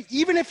 these trades,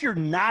 even if you're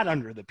not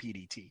under the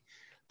PDT,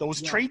 those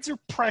trades are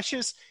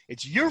precious.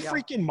 It's your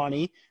freaking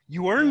money.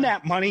 You earn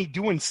that money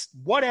doing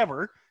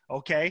whatever.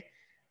 Okay.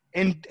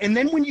 And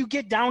then when you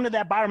get down to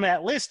that bottom of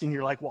that list and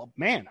you're like, well,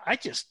 man, I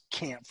just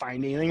can't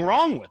find anything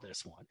wrong with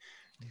this one.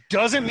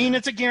 Doesn't mean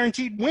it's a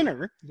guaranteed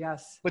winner.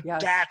 Yes. But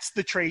that's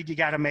the trade you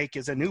got to make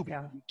as a newbie.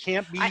 Yeah. You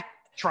can't be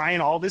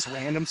trying all this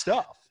random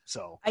stuff.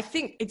 So I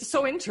think it's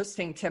so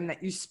interesting, Tim,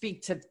 that you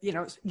speak to,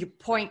 you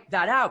point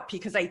that out,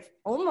 because I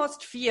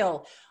almost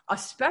feel,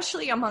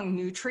 especially among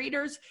new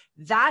traders,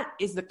 that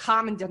is the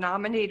common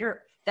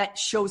denominator that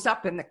shows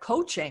up in the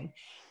coaching,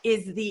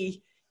 is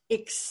the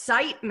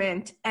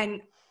excitement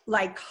and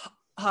like,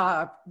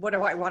 what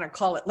do I want to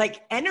call it?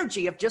 Like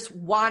energy of just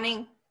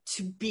wanting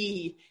to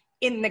be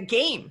in the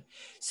game.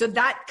 So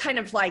that kind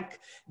of like,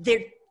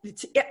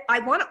 I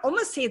want to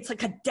almost say it's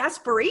like a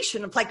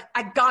desperation of like,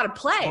 I got to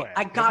play.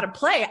 I got to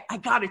play. I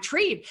got to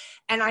trade.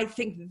 And I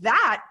think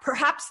that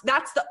perhaps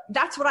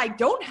that's what I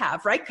don't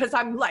have, right? Because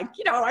I'm like,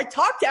 I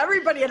talk to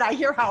everybody and I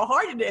hear how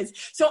hard it is.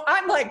 So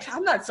I'm like,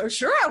 I'm not so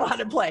sure I want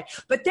to play.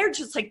 But they're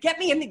just like, get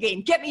me in the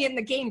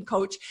game,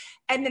 coach.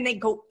 And then they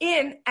go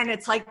in and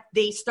it's like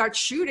they start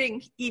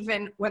shooting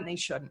even when they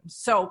shouldn't.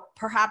 So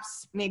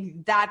perhaps maybe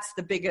that's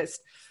the biggest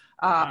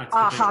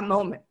aha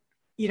moment.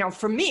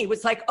 For me, it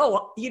was like,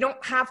 oh, you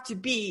don't have to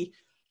be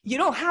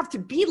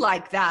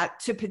like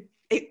that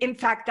in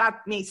fact,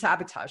 that may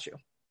sabotage you,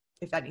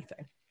 if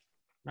anything.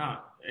 No,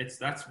 it's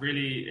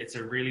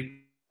a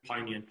really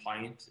poignant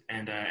point.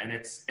 And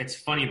it's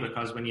funny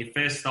because when you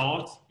first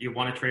start, you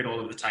want to trade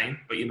all of the time,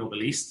 but you know the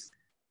least.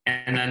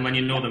 And then when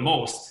you know the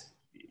most,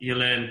 you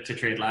learn to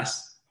trade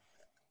less.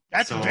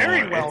 That's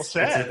very well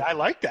said. I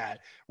like that.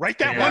 Write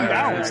that one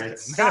down.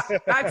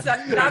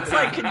 That's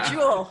like a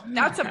jewel.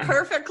 That's a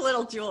perfect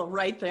little jewel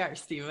right there,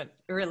 Stephen.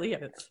 It really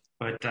is.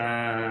 But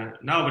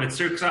but it's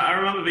true, because I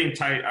remember being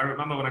tied. I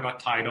remember when I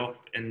got tied up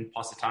in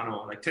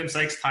Positano. Like, Tim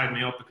Sykes tied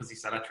me up because he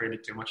said I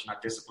traded too much in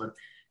that discipline.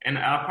 And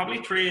I'll probably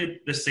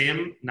trade the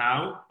same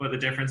now, but the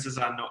difference is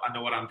I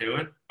know what I'm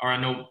doing, or I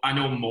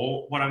know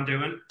more what I'm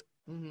doing.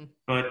 Mm-hmm.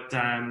 But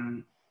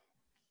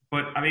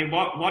I mean,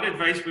 what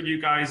advice would you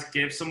guys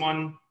give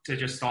someone to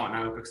just start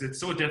now? Because it's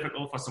so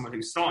difficult for someone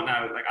who's starting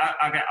out. Like,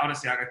 I get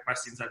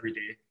questions every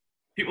day.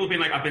 People have been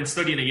like, I've been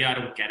studying a year, I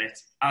don't get it.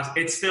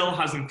 It still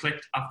hasn't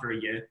clicked after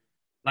a year.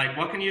 Like,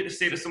 what can you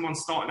say to someone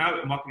starting out,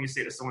 and what can you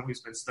say to someone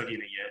who's been studying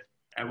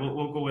a year?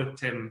 We'll go with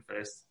Tim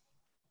first.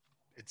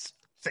 It's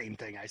same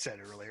thing I said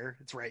earlier.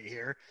 It's right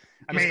here.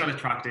 I mean, got to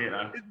track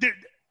data. Dude,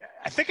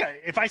 I think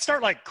if I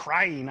start like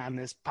crying on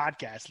this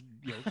podcast,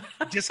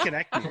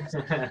 disconnect me.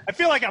 I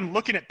feel like I'm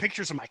looking at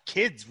pictures of my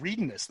kids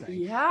reading this thing.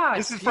 Yeah.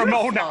 This is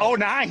beautiful. From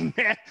 09,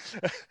 man.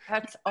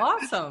 That's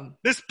awesome.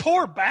 This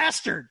poor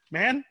bastard,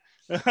 man.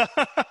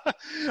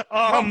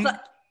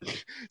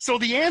 So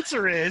the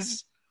answer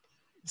is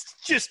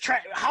just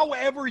track,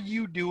 however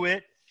you do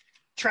it,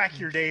 track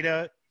your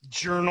data,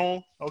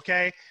 journal.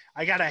 Okay.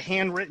 I got a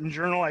handwritten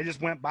journal. I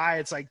just went by.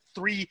 It's like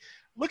 3.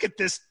 Look at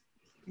this.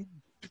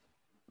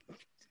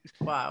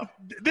 Wow.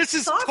 This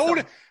is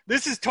awesome.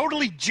 This is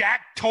totally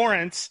Jack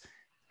Torrance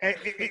at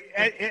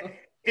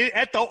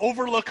the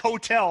Overlook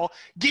Hotel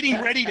getting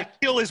ready to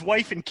kill his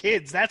wife and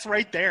kids. That's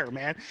right there,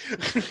 man.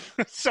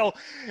 So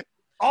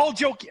all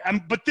joking,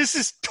 but this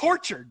is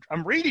tortured.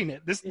 I'm reading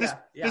it. This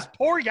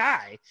poor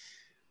guy.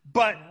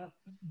 But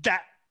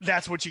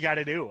that's what you got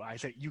to do. I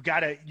think you got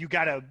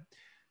to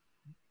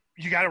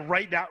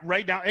write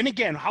down. And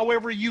again,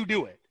 however you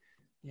do it.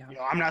 Yeah. You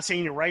know, I'm not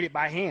saying you write it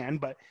by hand,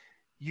 but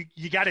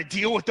you got to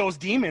deal with those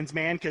demons,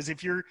 man. Because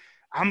if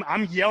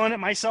I'm yelling at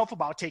myself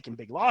about taking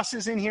big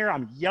losses in here.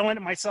 I'm yelling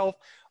at myself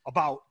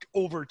about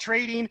over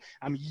trading.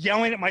 I'm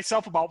yelling at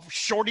myself about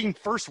shorting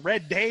first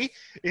red day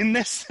in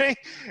this thing,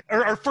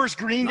 or first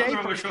green day.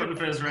 First red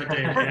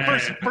day.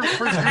 First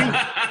green.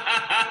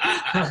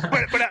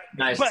 but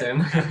nice,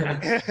 Tim.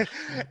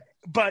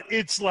 But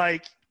it's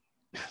like,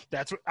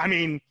 that's what I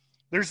mean.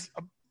 There's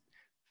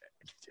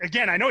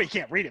again, I know you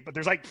can't read it, but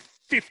there's like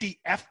 50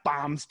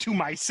 F-bombs to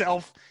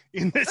myself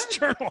in this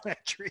journal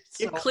entry.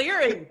 So. You're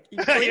clearing.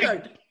 You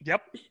cleared.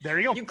 Yep. There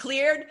you go.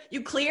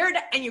 You cleared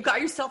and you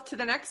got yourself to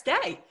the next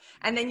day.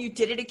 And then you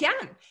did it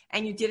again.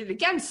 And you did it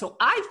again. So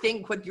I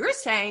think what you're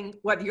saying,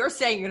 whether you're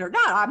saying it or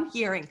not, I'm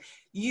hearing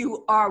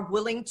you are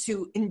willing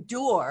to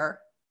endure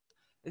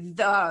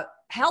the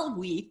hell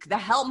week, the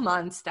hell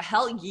months, the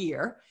hell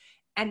year.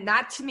 And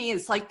that to me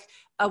is like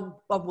a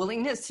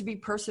willingness to be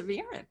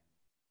perseverant.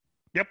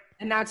 Yep.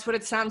 And that's what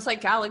it sounds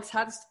like Alex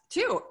has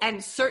too.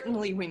 And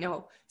certainly we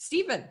know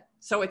Stephen.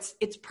 So it's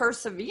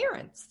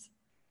perseverance.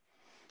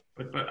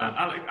 But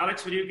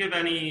Alex, would you give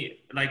any,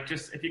 like,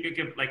 just if you could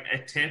give like a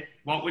tip,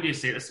 what would you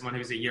say to someone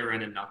who's a year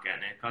in and not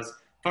getting it? Because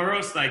for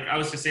us, like I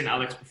was just saying to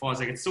Alex before, I was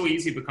like, it's so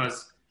easy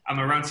because I'm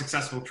around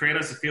successful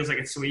traders. It feels like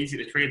it's so easy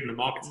to trade in the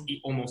market's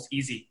almost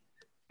easy,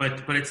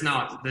 but it's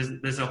not.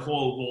 There's a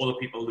whole wall of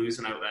people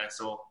losing out there.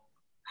 So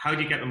how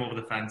do you get them over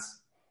the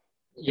fence?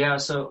 Yeah,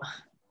 so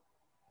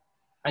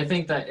I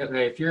think that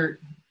if you're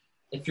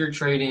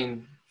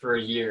trading for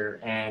a year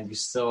and you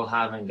still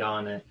haven't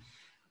gotten it,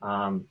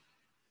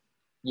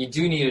 you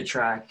do need to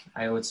track.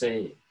 I would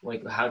say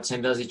like how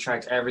Tim does. He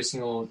tracks every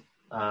single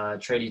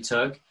trade he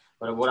took.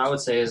 But what I would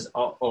say is,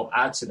 I'll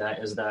add to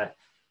that is that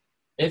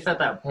if at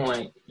that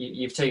point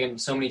you've taken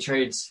so many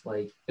trades,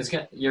 like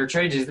your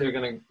trade is either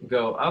going to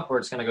go up or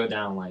it's going to go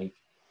down, like,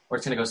 or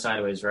it's going to go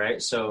sideways,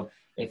 right? So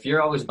if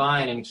you're always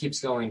buying and it keeps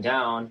going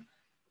down,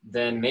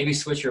 then maybe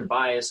switch your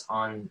bias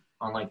on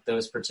like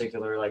those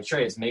particular like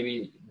trades.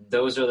 Maybe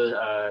those are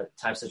the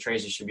types of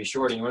trades you should be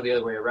shorting, or the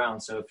other way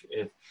around. So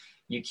if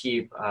you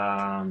keep,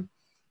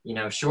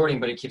 shorting,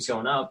 but it keeps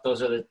going up,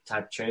 those are the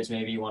type of trades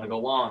maybe you want to go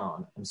long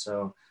on. And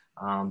so,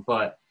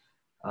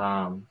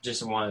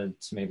 just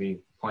wanted to maybe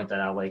point that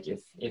out. Like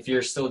if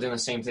you're still doing the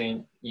same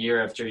thing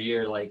year after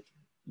year, like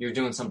you're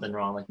doing something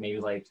wrong, like maybe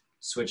like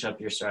switch up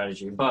your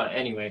strategy. But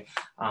anyway,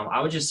 I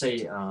would just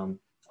say,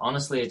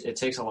 honestly, it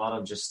takes a lot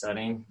of just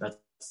studying.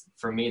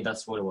 For me,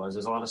 that's what it was.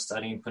 There's a lot of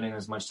studying, putting in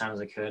as much time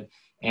as I could,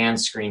 and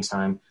screen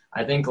time.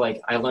 I think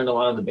like I learned a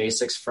lot of the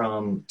basics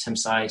from Tim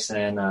Sykes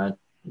and,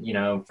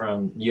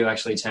 from you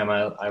actually, Tim.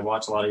 I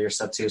watch a lot of your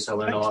stuff too, so I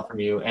learned a lot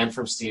from you and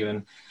from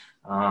Steven.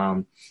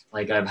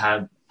 Like I've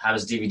had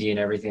his DVD and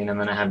everything,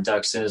 and then I have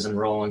Dux's and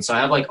Roland. So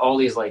I have like all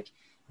these like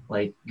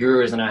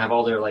gurus, and I have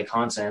all their like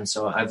content.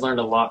 So I've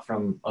learned a lot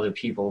from other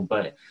people,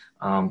 but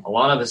a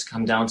lot of it's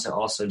come down to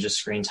also just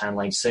screen time,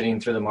 like sitting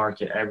through the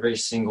market every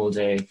single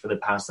day for the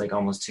past like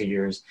almost 2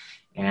 years.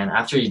 And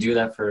after you do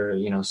that for,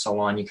 so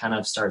long, you kind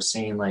of start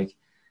seeing like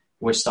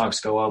which stocks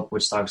go up,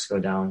 which stocks go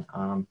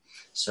down.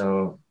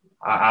 So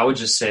I would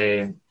just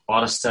say a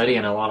lot of study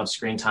and a lot of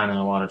screen time and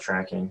a lot of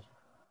tracking.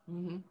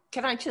 Mm-hmm.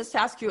 Can I just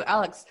ask you,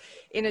 Alex,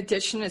 in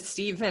addition to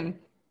Stephen,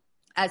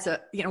 as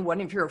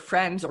one of your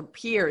friends or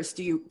peers,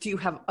 do you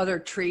have other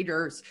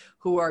traders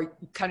who are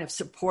kind of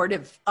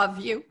supportive of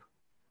you?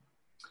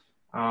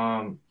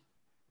 I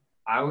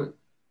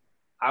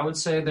would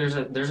say there's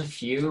a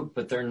few,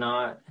 but they're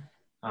not,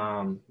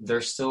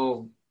 they're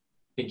still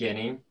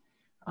beginning.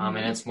 And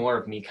it's more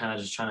of me kind of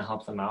just trying to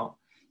help them out.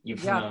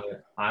 Even though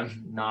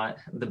I'm not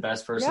the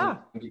best person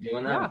to be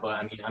doing that, but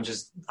I mean, I'm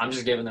just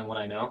giving them what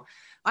I know.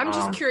 I'm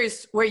just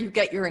curious where you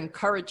get your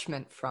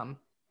encouragement from.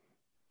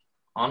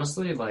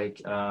 Honestly,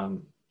 like,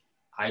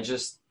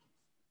 it's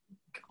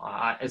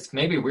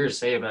maybe weird to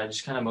say it, but I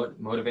just kind of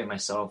motivate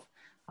myself.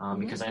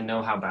 Because I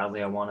know how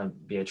badly I want to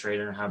be a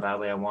trader and how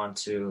badly I want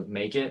to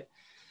make it.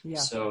 Yeah.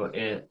 So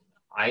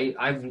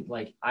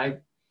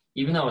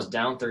even though I was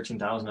down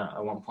 13,000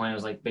 at one point, I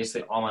was like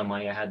basically all my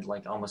money. I had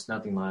like almost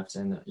nothing left,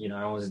 and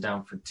I was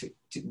down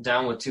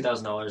down with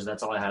 $2,000.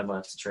 That's all I had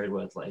left to trade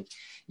with. Like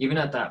even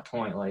at that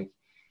point, like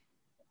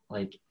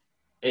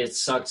it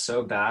sucked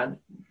so bad,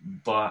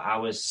 but I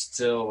was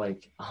still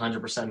like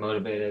 100%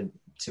 motivated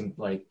to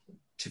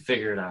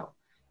figure it out.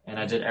 and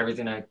I did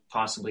everything I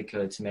possibly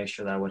could to make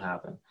sure that would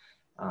happen.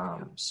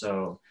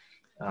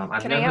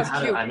 I've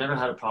never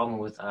had a problem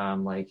with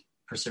like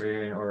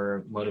persevering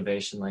or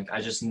motivation. Like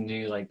I just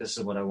knew like this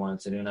is what I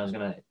wanted to do, and I was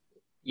gonna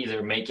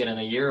either make it in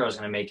a year or I was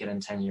gonna make it in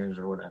 10 years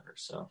or whatever.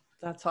 So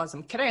that's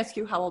awesome. Can I ask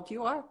you how old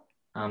you are?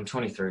 I'm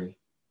 23.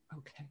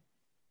 Okay.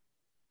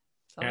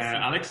 Awesome.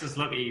 Alex is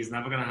lucky. He's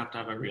never going to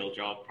have a real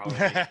job, probably.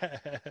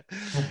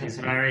 He's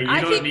very.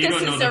 I think this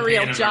is a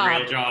real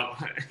job.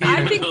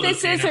 I think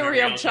this is a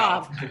real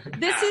job.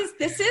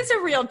 This is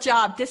a real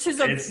job. This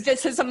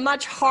is a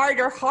much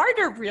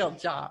harder real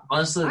job.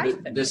 Honestly,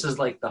 this is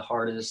like the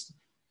hardest,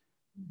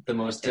 the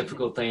most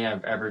difficult thing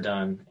I've ever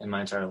done in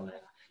my entire life.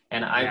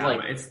 And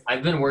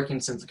I've been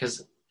working since,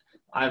 because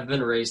I've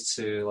been raised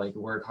to like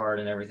work hard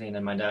and everything,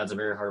 and my dad's a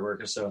very hard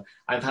worker. So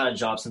I've had a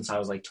job since I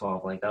was like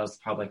 12. Like that was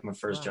probably like my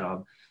first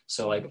job.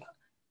 So like,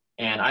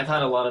 and I've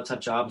had a lot of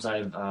tough jobs.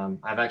 I've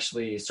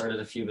actually started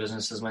a few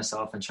businesses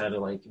myself and tried to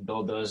like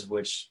build those,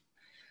 which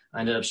I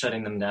ended up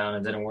shutting them down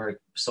and didn't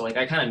work. So like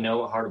I kind of know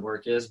what hard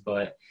work is,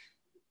 but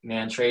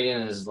man,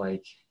 trading is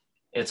like,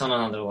 it's on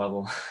another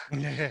level.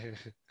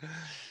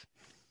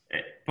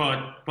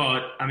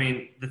 But I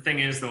mean, the thing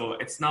is though,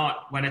 it's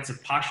not, when it's a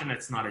passion,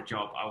 it's not a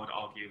job, I would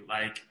argue.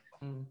 Well,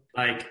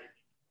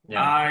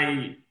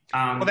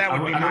 that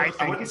would be my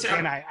thing.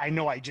 And I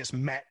know I just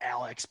met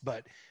Alex,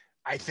 but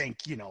I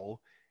think, you know,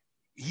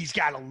 he's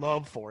got a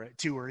love for it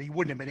too, or he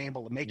wouldn't have been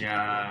able to make it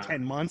in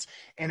 10 months.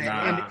 And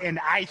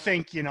I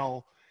think, you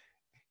know,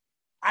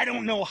 I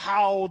don't know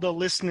how the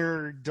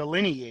listener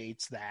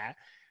delineates that,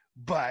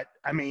 but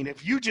I mean,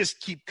 if you just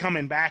keep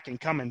coming back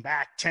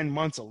 10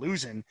 months of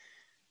losing,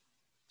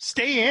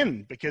 stay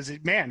in, because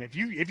man, if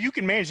you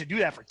can manage to do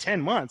that for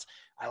 10 months,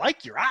 I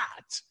like your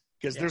odds,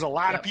 because there's a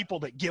lot of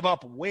people that give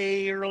up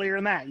way earlier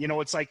than that. You know,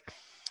 it's like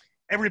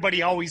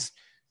everybody always,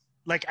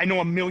 like, I know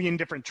a million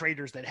different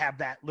traders that have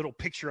that little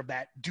picture of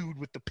that dude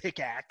with the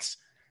pickaxe,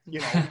 you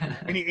know,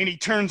 and he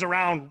turns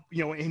around,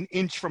 you know, an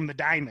inch from the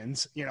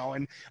diamonds, you know,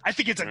 and I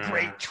think it's a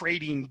great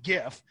trading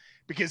gift,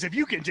 because if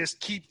you can just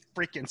keep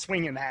freaking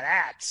swinging that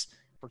axe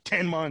for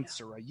 10 months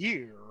or a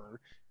year or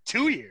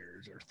 2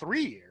 years or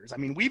 3 years. I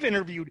mean, we've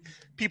interviewed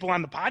people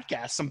on the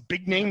podcast, some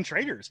big name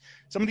traders.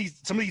 Some of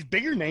these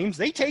bigger names,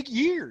 they take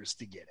years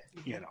to get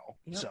it, you know.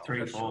 So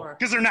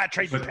because they're not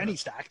trading penny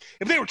stock.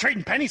 If they were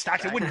trading penny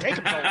stocks, it wouldn't take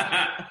them so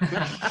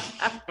long.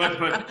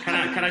 But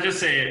can I just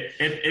say,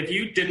 if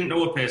you didn't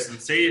know a person,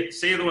 say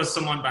there was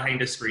someone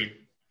behind a screen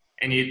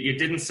and you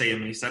didn't see him,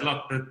 and you said,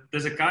 look,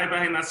 there's a guy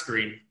behind that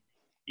screen.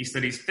 He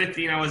studies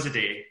 15 hours a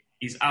day.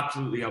 He's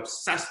absolutely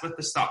obsessed with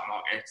the stock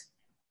market.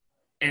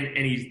 And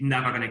he's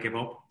never going to give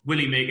up. Will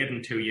he make it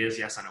in 2 years?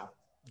 Yes or no?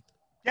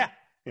 Yeah.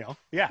 You know,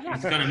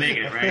 He's going to make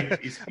it, right?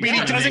 He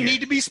doesn't need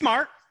to be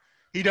smart.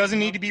 He doesn't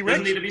need to be rich.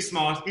 Doesn't need to be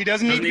smart. He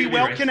doesn't need to be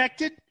well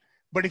connected.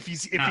 But if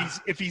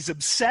he's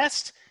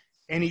obsessed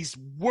and he's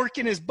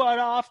working his butt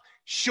off,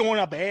 showing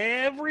up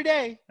every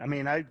day. I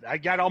mean, I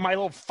got all my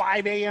little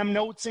 5 a.m.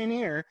 notes in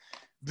here.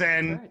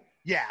 Then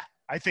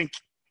I think,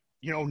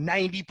 you know,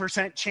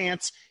 90%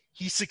 chance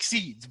he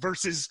succeeds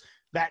versus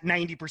that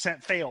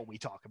 90% fail we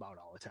talk about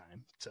all the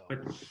time. So,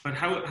 but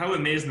how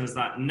amazing is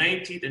that?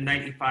 90 to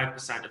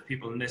 95% of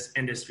people in this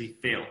industry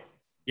fail.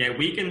 Yeah,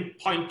 we can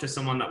point to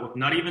someone that we've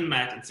not even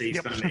met and say he's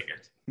going to make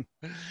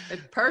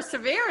it.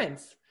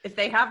 Perseverance. If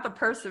they have the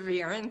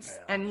perseverance,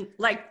 and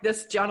like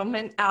this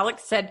gentleman,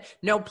 Alex said,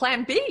 no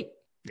plan B.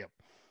 Yep.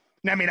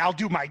 I mean, I'll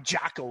do my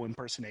Jocko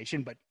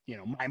impersonation, but you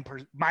know,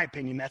 my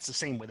opinion, that's the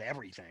same with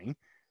everything.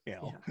 You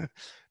know, if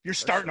you're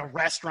starting a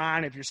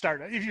restaurant, if you're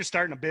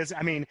starting a business,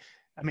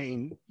 I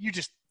mean, you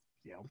just,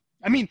 you know,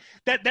 I mean,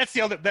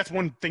 that's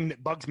one thing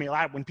that bugs me a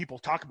lot when people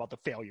talk about the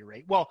failure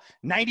rate. Well,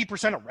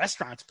 90% of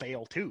restaurants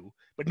fail too,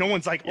 but no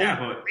one's like,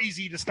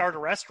 crazy to start a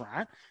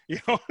restaurant, you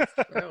know?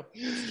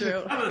 It's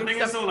true. No, the thing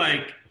is though,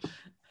 like,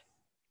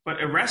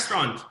 but a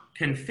restaurant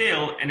can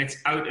fail and it's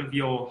out of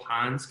your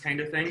hands kind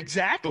of thing.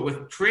 Exactly. But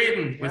with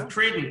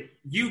trading,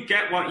 you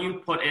get what you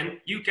put in,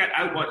 you get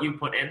out what you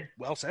put in.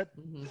 Well said.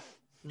 Mm-hmm.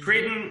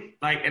 Trading,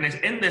 like, and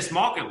in this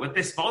market with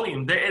this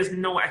volume, there is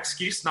no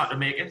excuse not to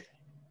make it.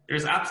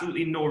 There's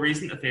absolutely no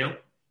reason to fail.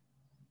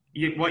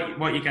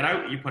 What you get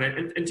out, you put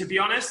in. And to be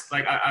honest,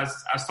 like I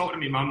was talking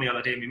to my mom the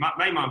other day.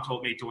 My mom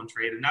told me don't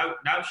trade, and now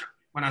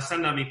when I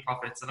send her me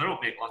profits, and I don't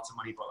make lots of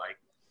money, but like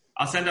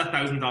I'll send her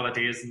 $1,000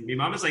 days, and my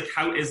mom is like,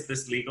 "How is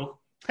this legal?"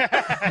 I'm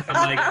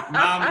like,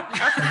 Mom,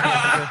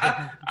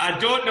 I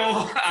don't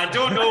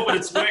know, but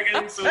it's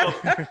working, so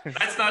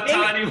let's not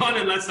tell anyone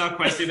and let's not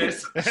question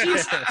it.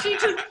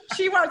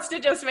 She wants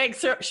to just make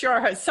sure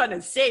her son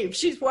is safe.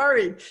 She's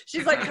worried.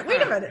 She's like, wait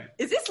a minute,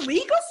 is this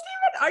legal,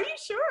 Stephen? Are you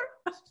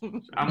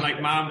sure? I'm like,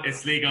 Mom,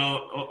 it's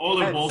legal.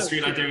 All of Wall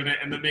Street are doing it,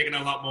 and they're making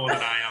a lot more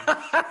than I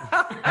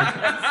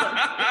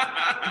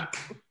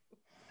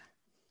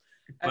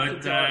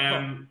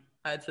am.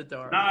 That's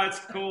adorable. No, it's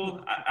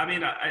cool. I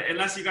mean,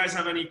 unless you guys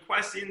have any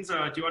questions,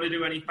 or do you want to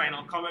do any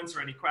final comments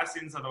or any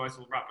questions? Otherwise,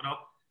 we'll wrap it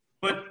up.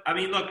 But, I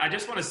mean, look, I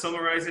just want to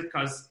summarize it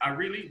because I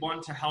really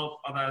want to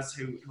help others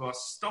who are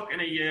stuck in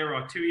a year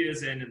or 2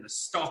 years in the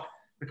stock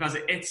because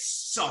it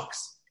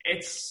sucks.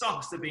 It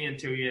sucks to be in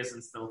 2 years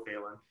and still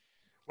failing.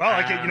 Well,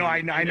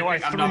 I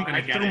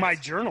threw my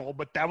journal,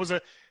 but that was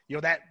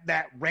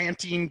that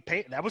ranting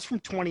that was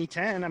from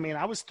 2010. I mean,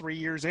 I was 3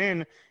 years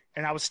in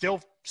and I was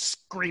still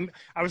screaming.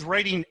 I was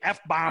writing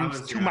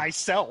F-bombs to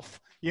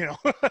myself,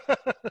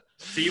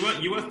 So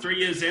you were 3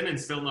 years in and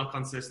still not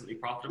consistently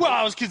profitable? Well,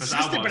 I was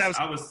consistent, but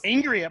I was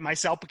angry at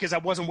myself because I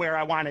wasn't where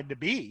I wanted to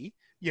be,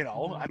 I mean,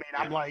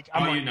 I'm like...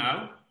 you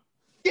now?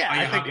 Yeah.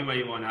 Are you happy where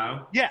you are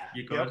now? Yeah.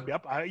 You good?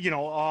 Yep.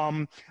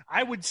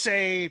 I would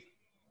say,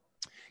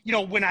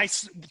 when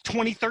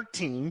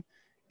 2013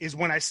 is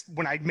when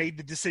I made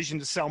the decision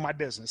to sell my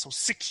business. So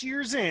 6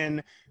 years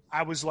in,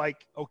 I was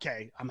like,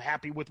 okay, I'm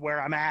happy with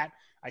where I'm at.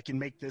 I can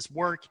make this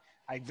work.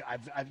 I've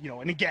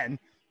and again,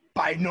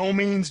 by no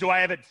means do I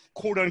have it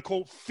quote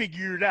unquote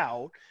figured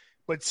out,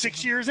 but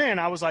 6 years in,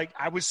 I was like,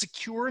 I was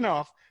secure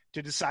enough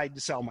to decide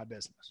to sell my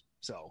business.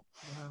 So,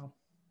 wow,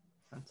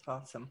 that's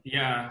awesome.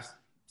 Yeah.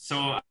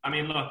 So, I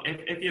mean, look,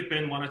 if you've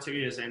been 1 or 2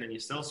 years in and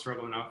you're still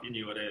struggling off, you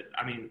knew it.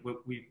 I mean,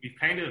 we've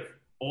kind of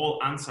all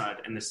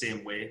answered in the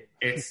same way.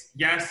 It's,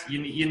 yes, you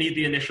need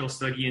the initial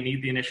study, you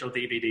need the initial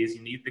DVDs,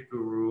 you need the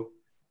guru.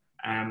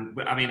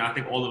 I mean, I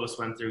think all of us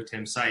went through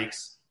Tim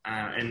Sykes,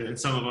 and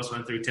some of us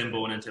went through Tim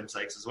Bowen and Tim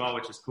Sykes as well,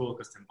 which is cool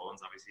because Tim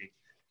Bowen's obviously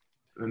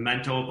a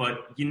mentor.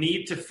 But you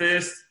need to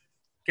first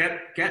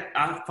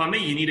for me,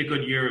 you need a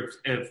good year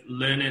of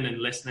learning and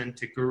listening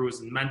to gurus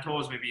and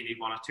mentors. Maybe you need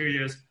 1 or 2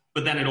 years.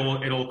 But then it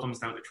all comes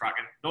down to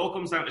tracking. It all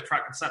comes down to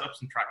tracking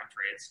setups and tracking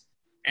trades.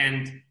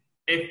 And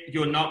if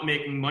you're not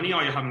making money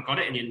or you haven't got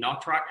it and you're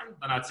not tracking,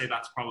 then I'd say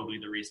that's probably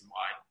the reason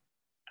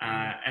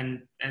why.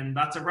 And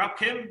that's a wrap.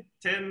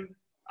 Tim,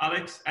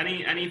 Alex,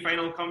 any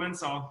final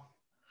comments? Or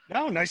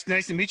no, nice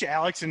to meet you,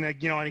 Alex. And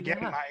and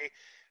again,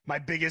 my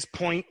biggest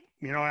point,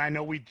 and I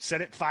know we've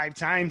said it 5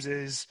 times,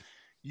 is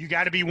you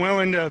got to be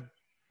willing to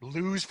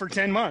lose for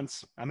 10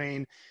 months. I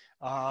mean.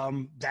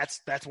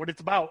 That's what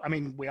it's about. I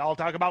mean, we all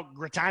talk about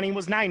Grittani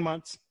was 9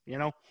 months,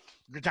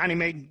 Grittani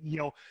made,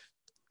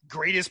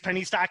 greatest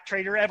penny stock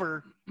trader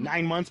ever,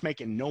 9 months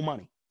making no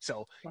money.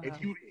 So wow. if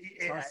you,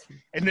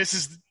 awesome. And this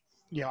is,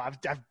 I've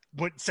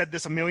said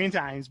this a million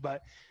times,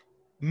 but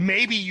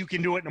maybe you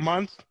can do it in a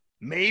month.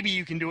 Maybe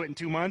you can do it in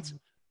 2 months.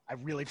 I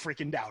really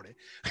freaking doubt it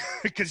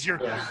because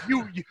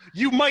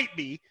you might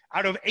be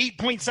out of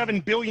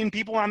 8.7 billion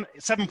people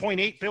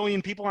 7.8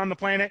 billion people on the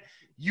planet.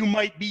 You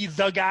might be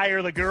the guy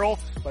or the girl,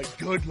 but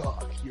good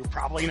luck. You're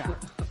probably not.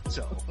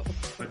 So,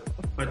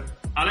 but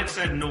Alex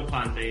said no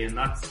plan B, and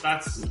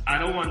that's. I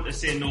don't want to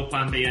say no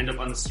plan B, end up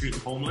on the street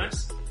and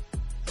homeless,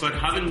 but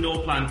having no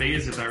plan B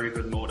is a very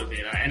good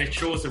motivator, and it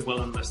shows a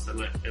willingness to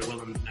learn.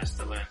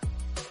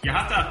 You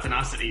have to have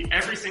tenacity.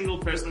 Every single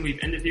person we've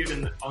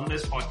interviewed on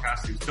this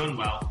podcast who's done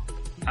well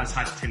has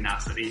had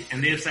tenacity,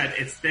 and they've said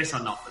it's this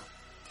or nothing.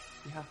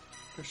 Yeah,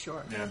 for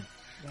sure.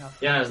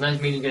 Yeah, it was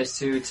nice meeting you guys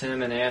too,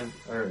 Tim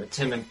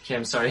and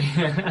Kim, sorry.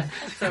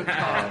 That's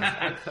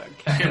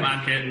okay. Kim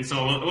and Kitten,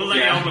 so we'll let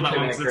you on with that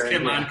one, because it's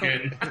Kim and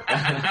Kitten.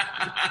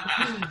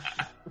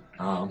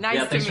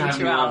 Nice thanks to for meet having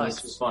you, me on. Alex.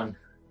 This was fun.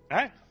 all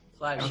right.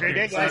 Pleasure. Great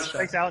day, guys. Pleasure.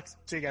 Thanks, Alex.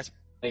 See you guys.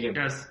 Thank you.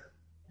 Yes.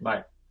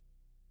 Bye.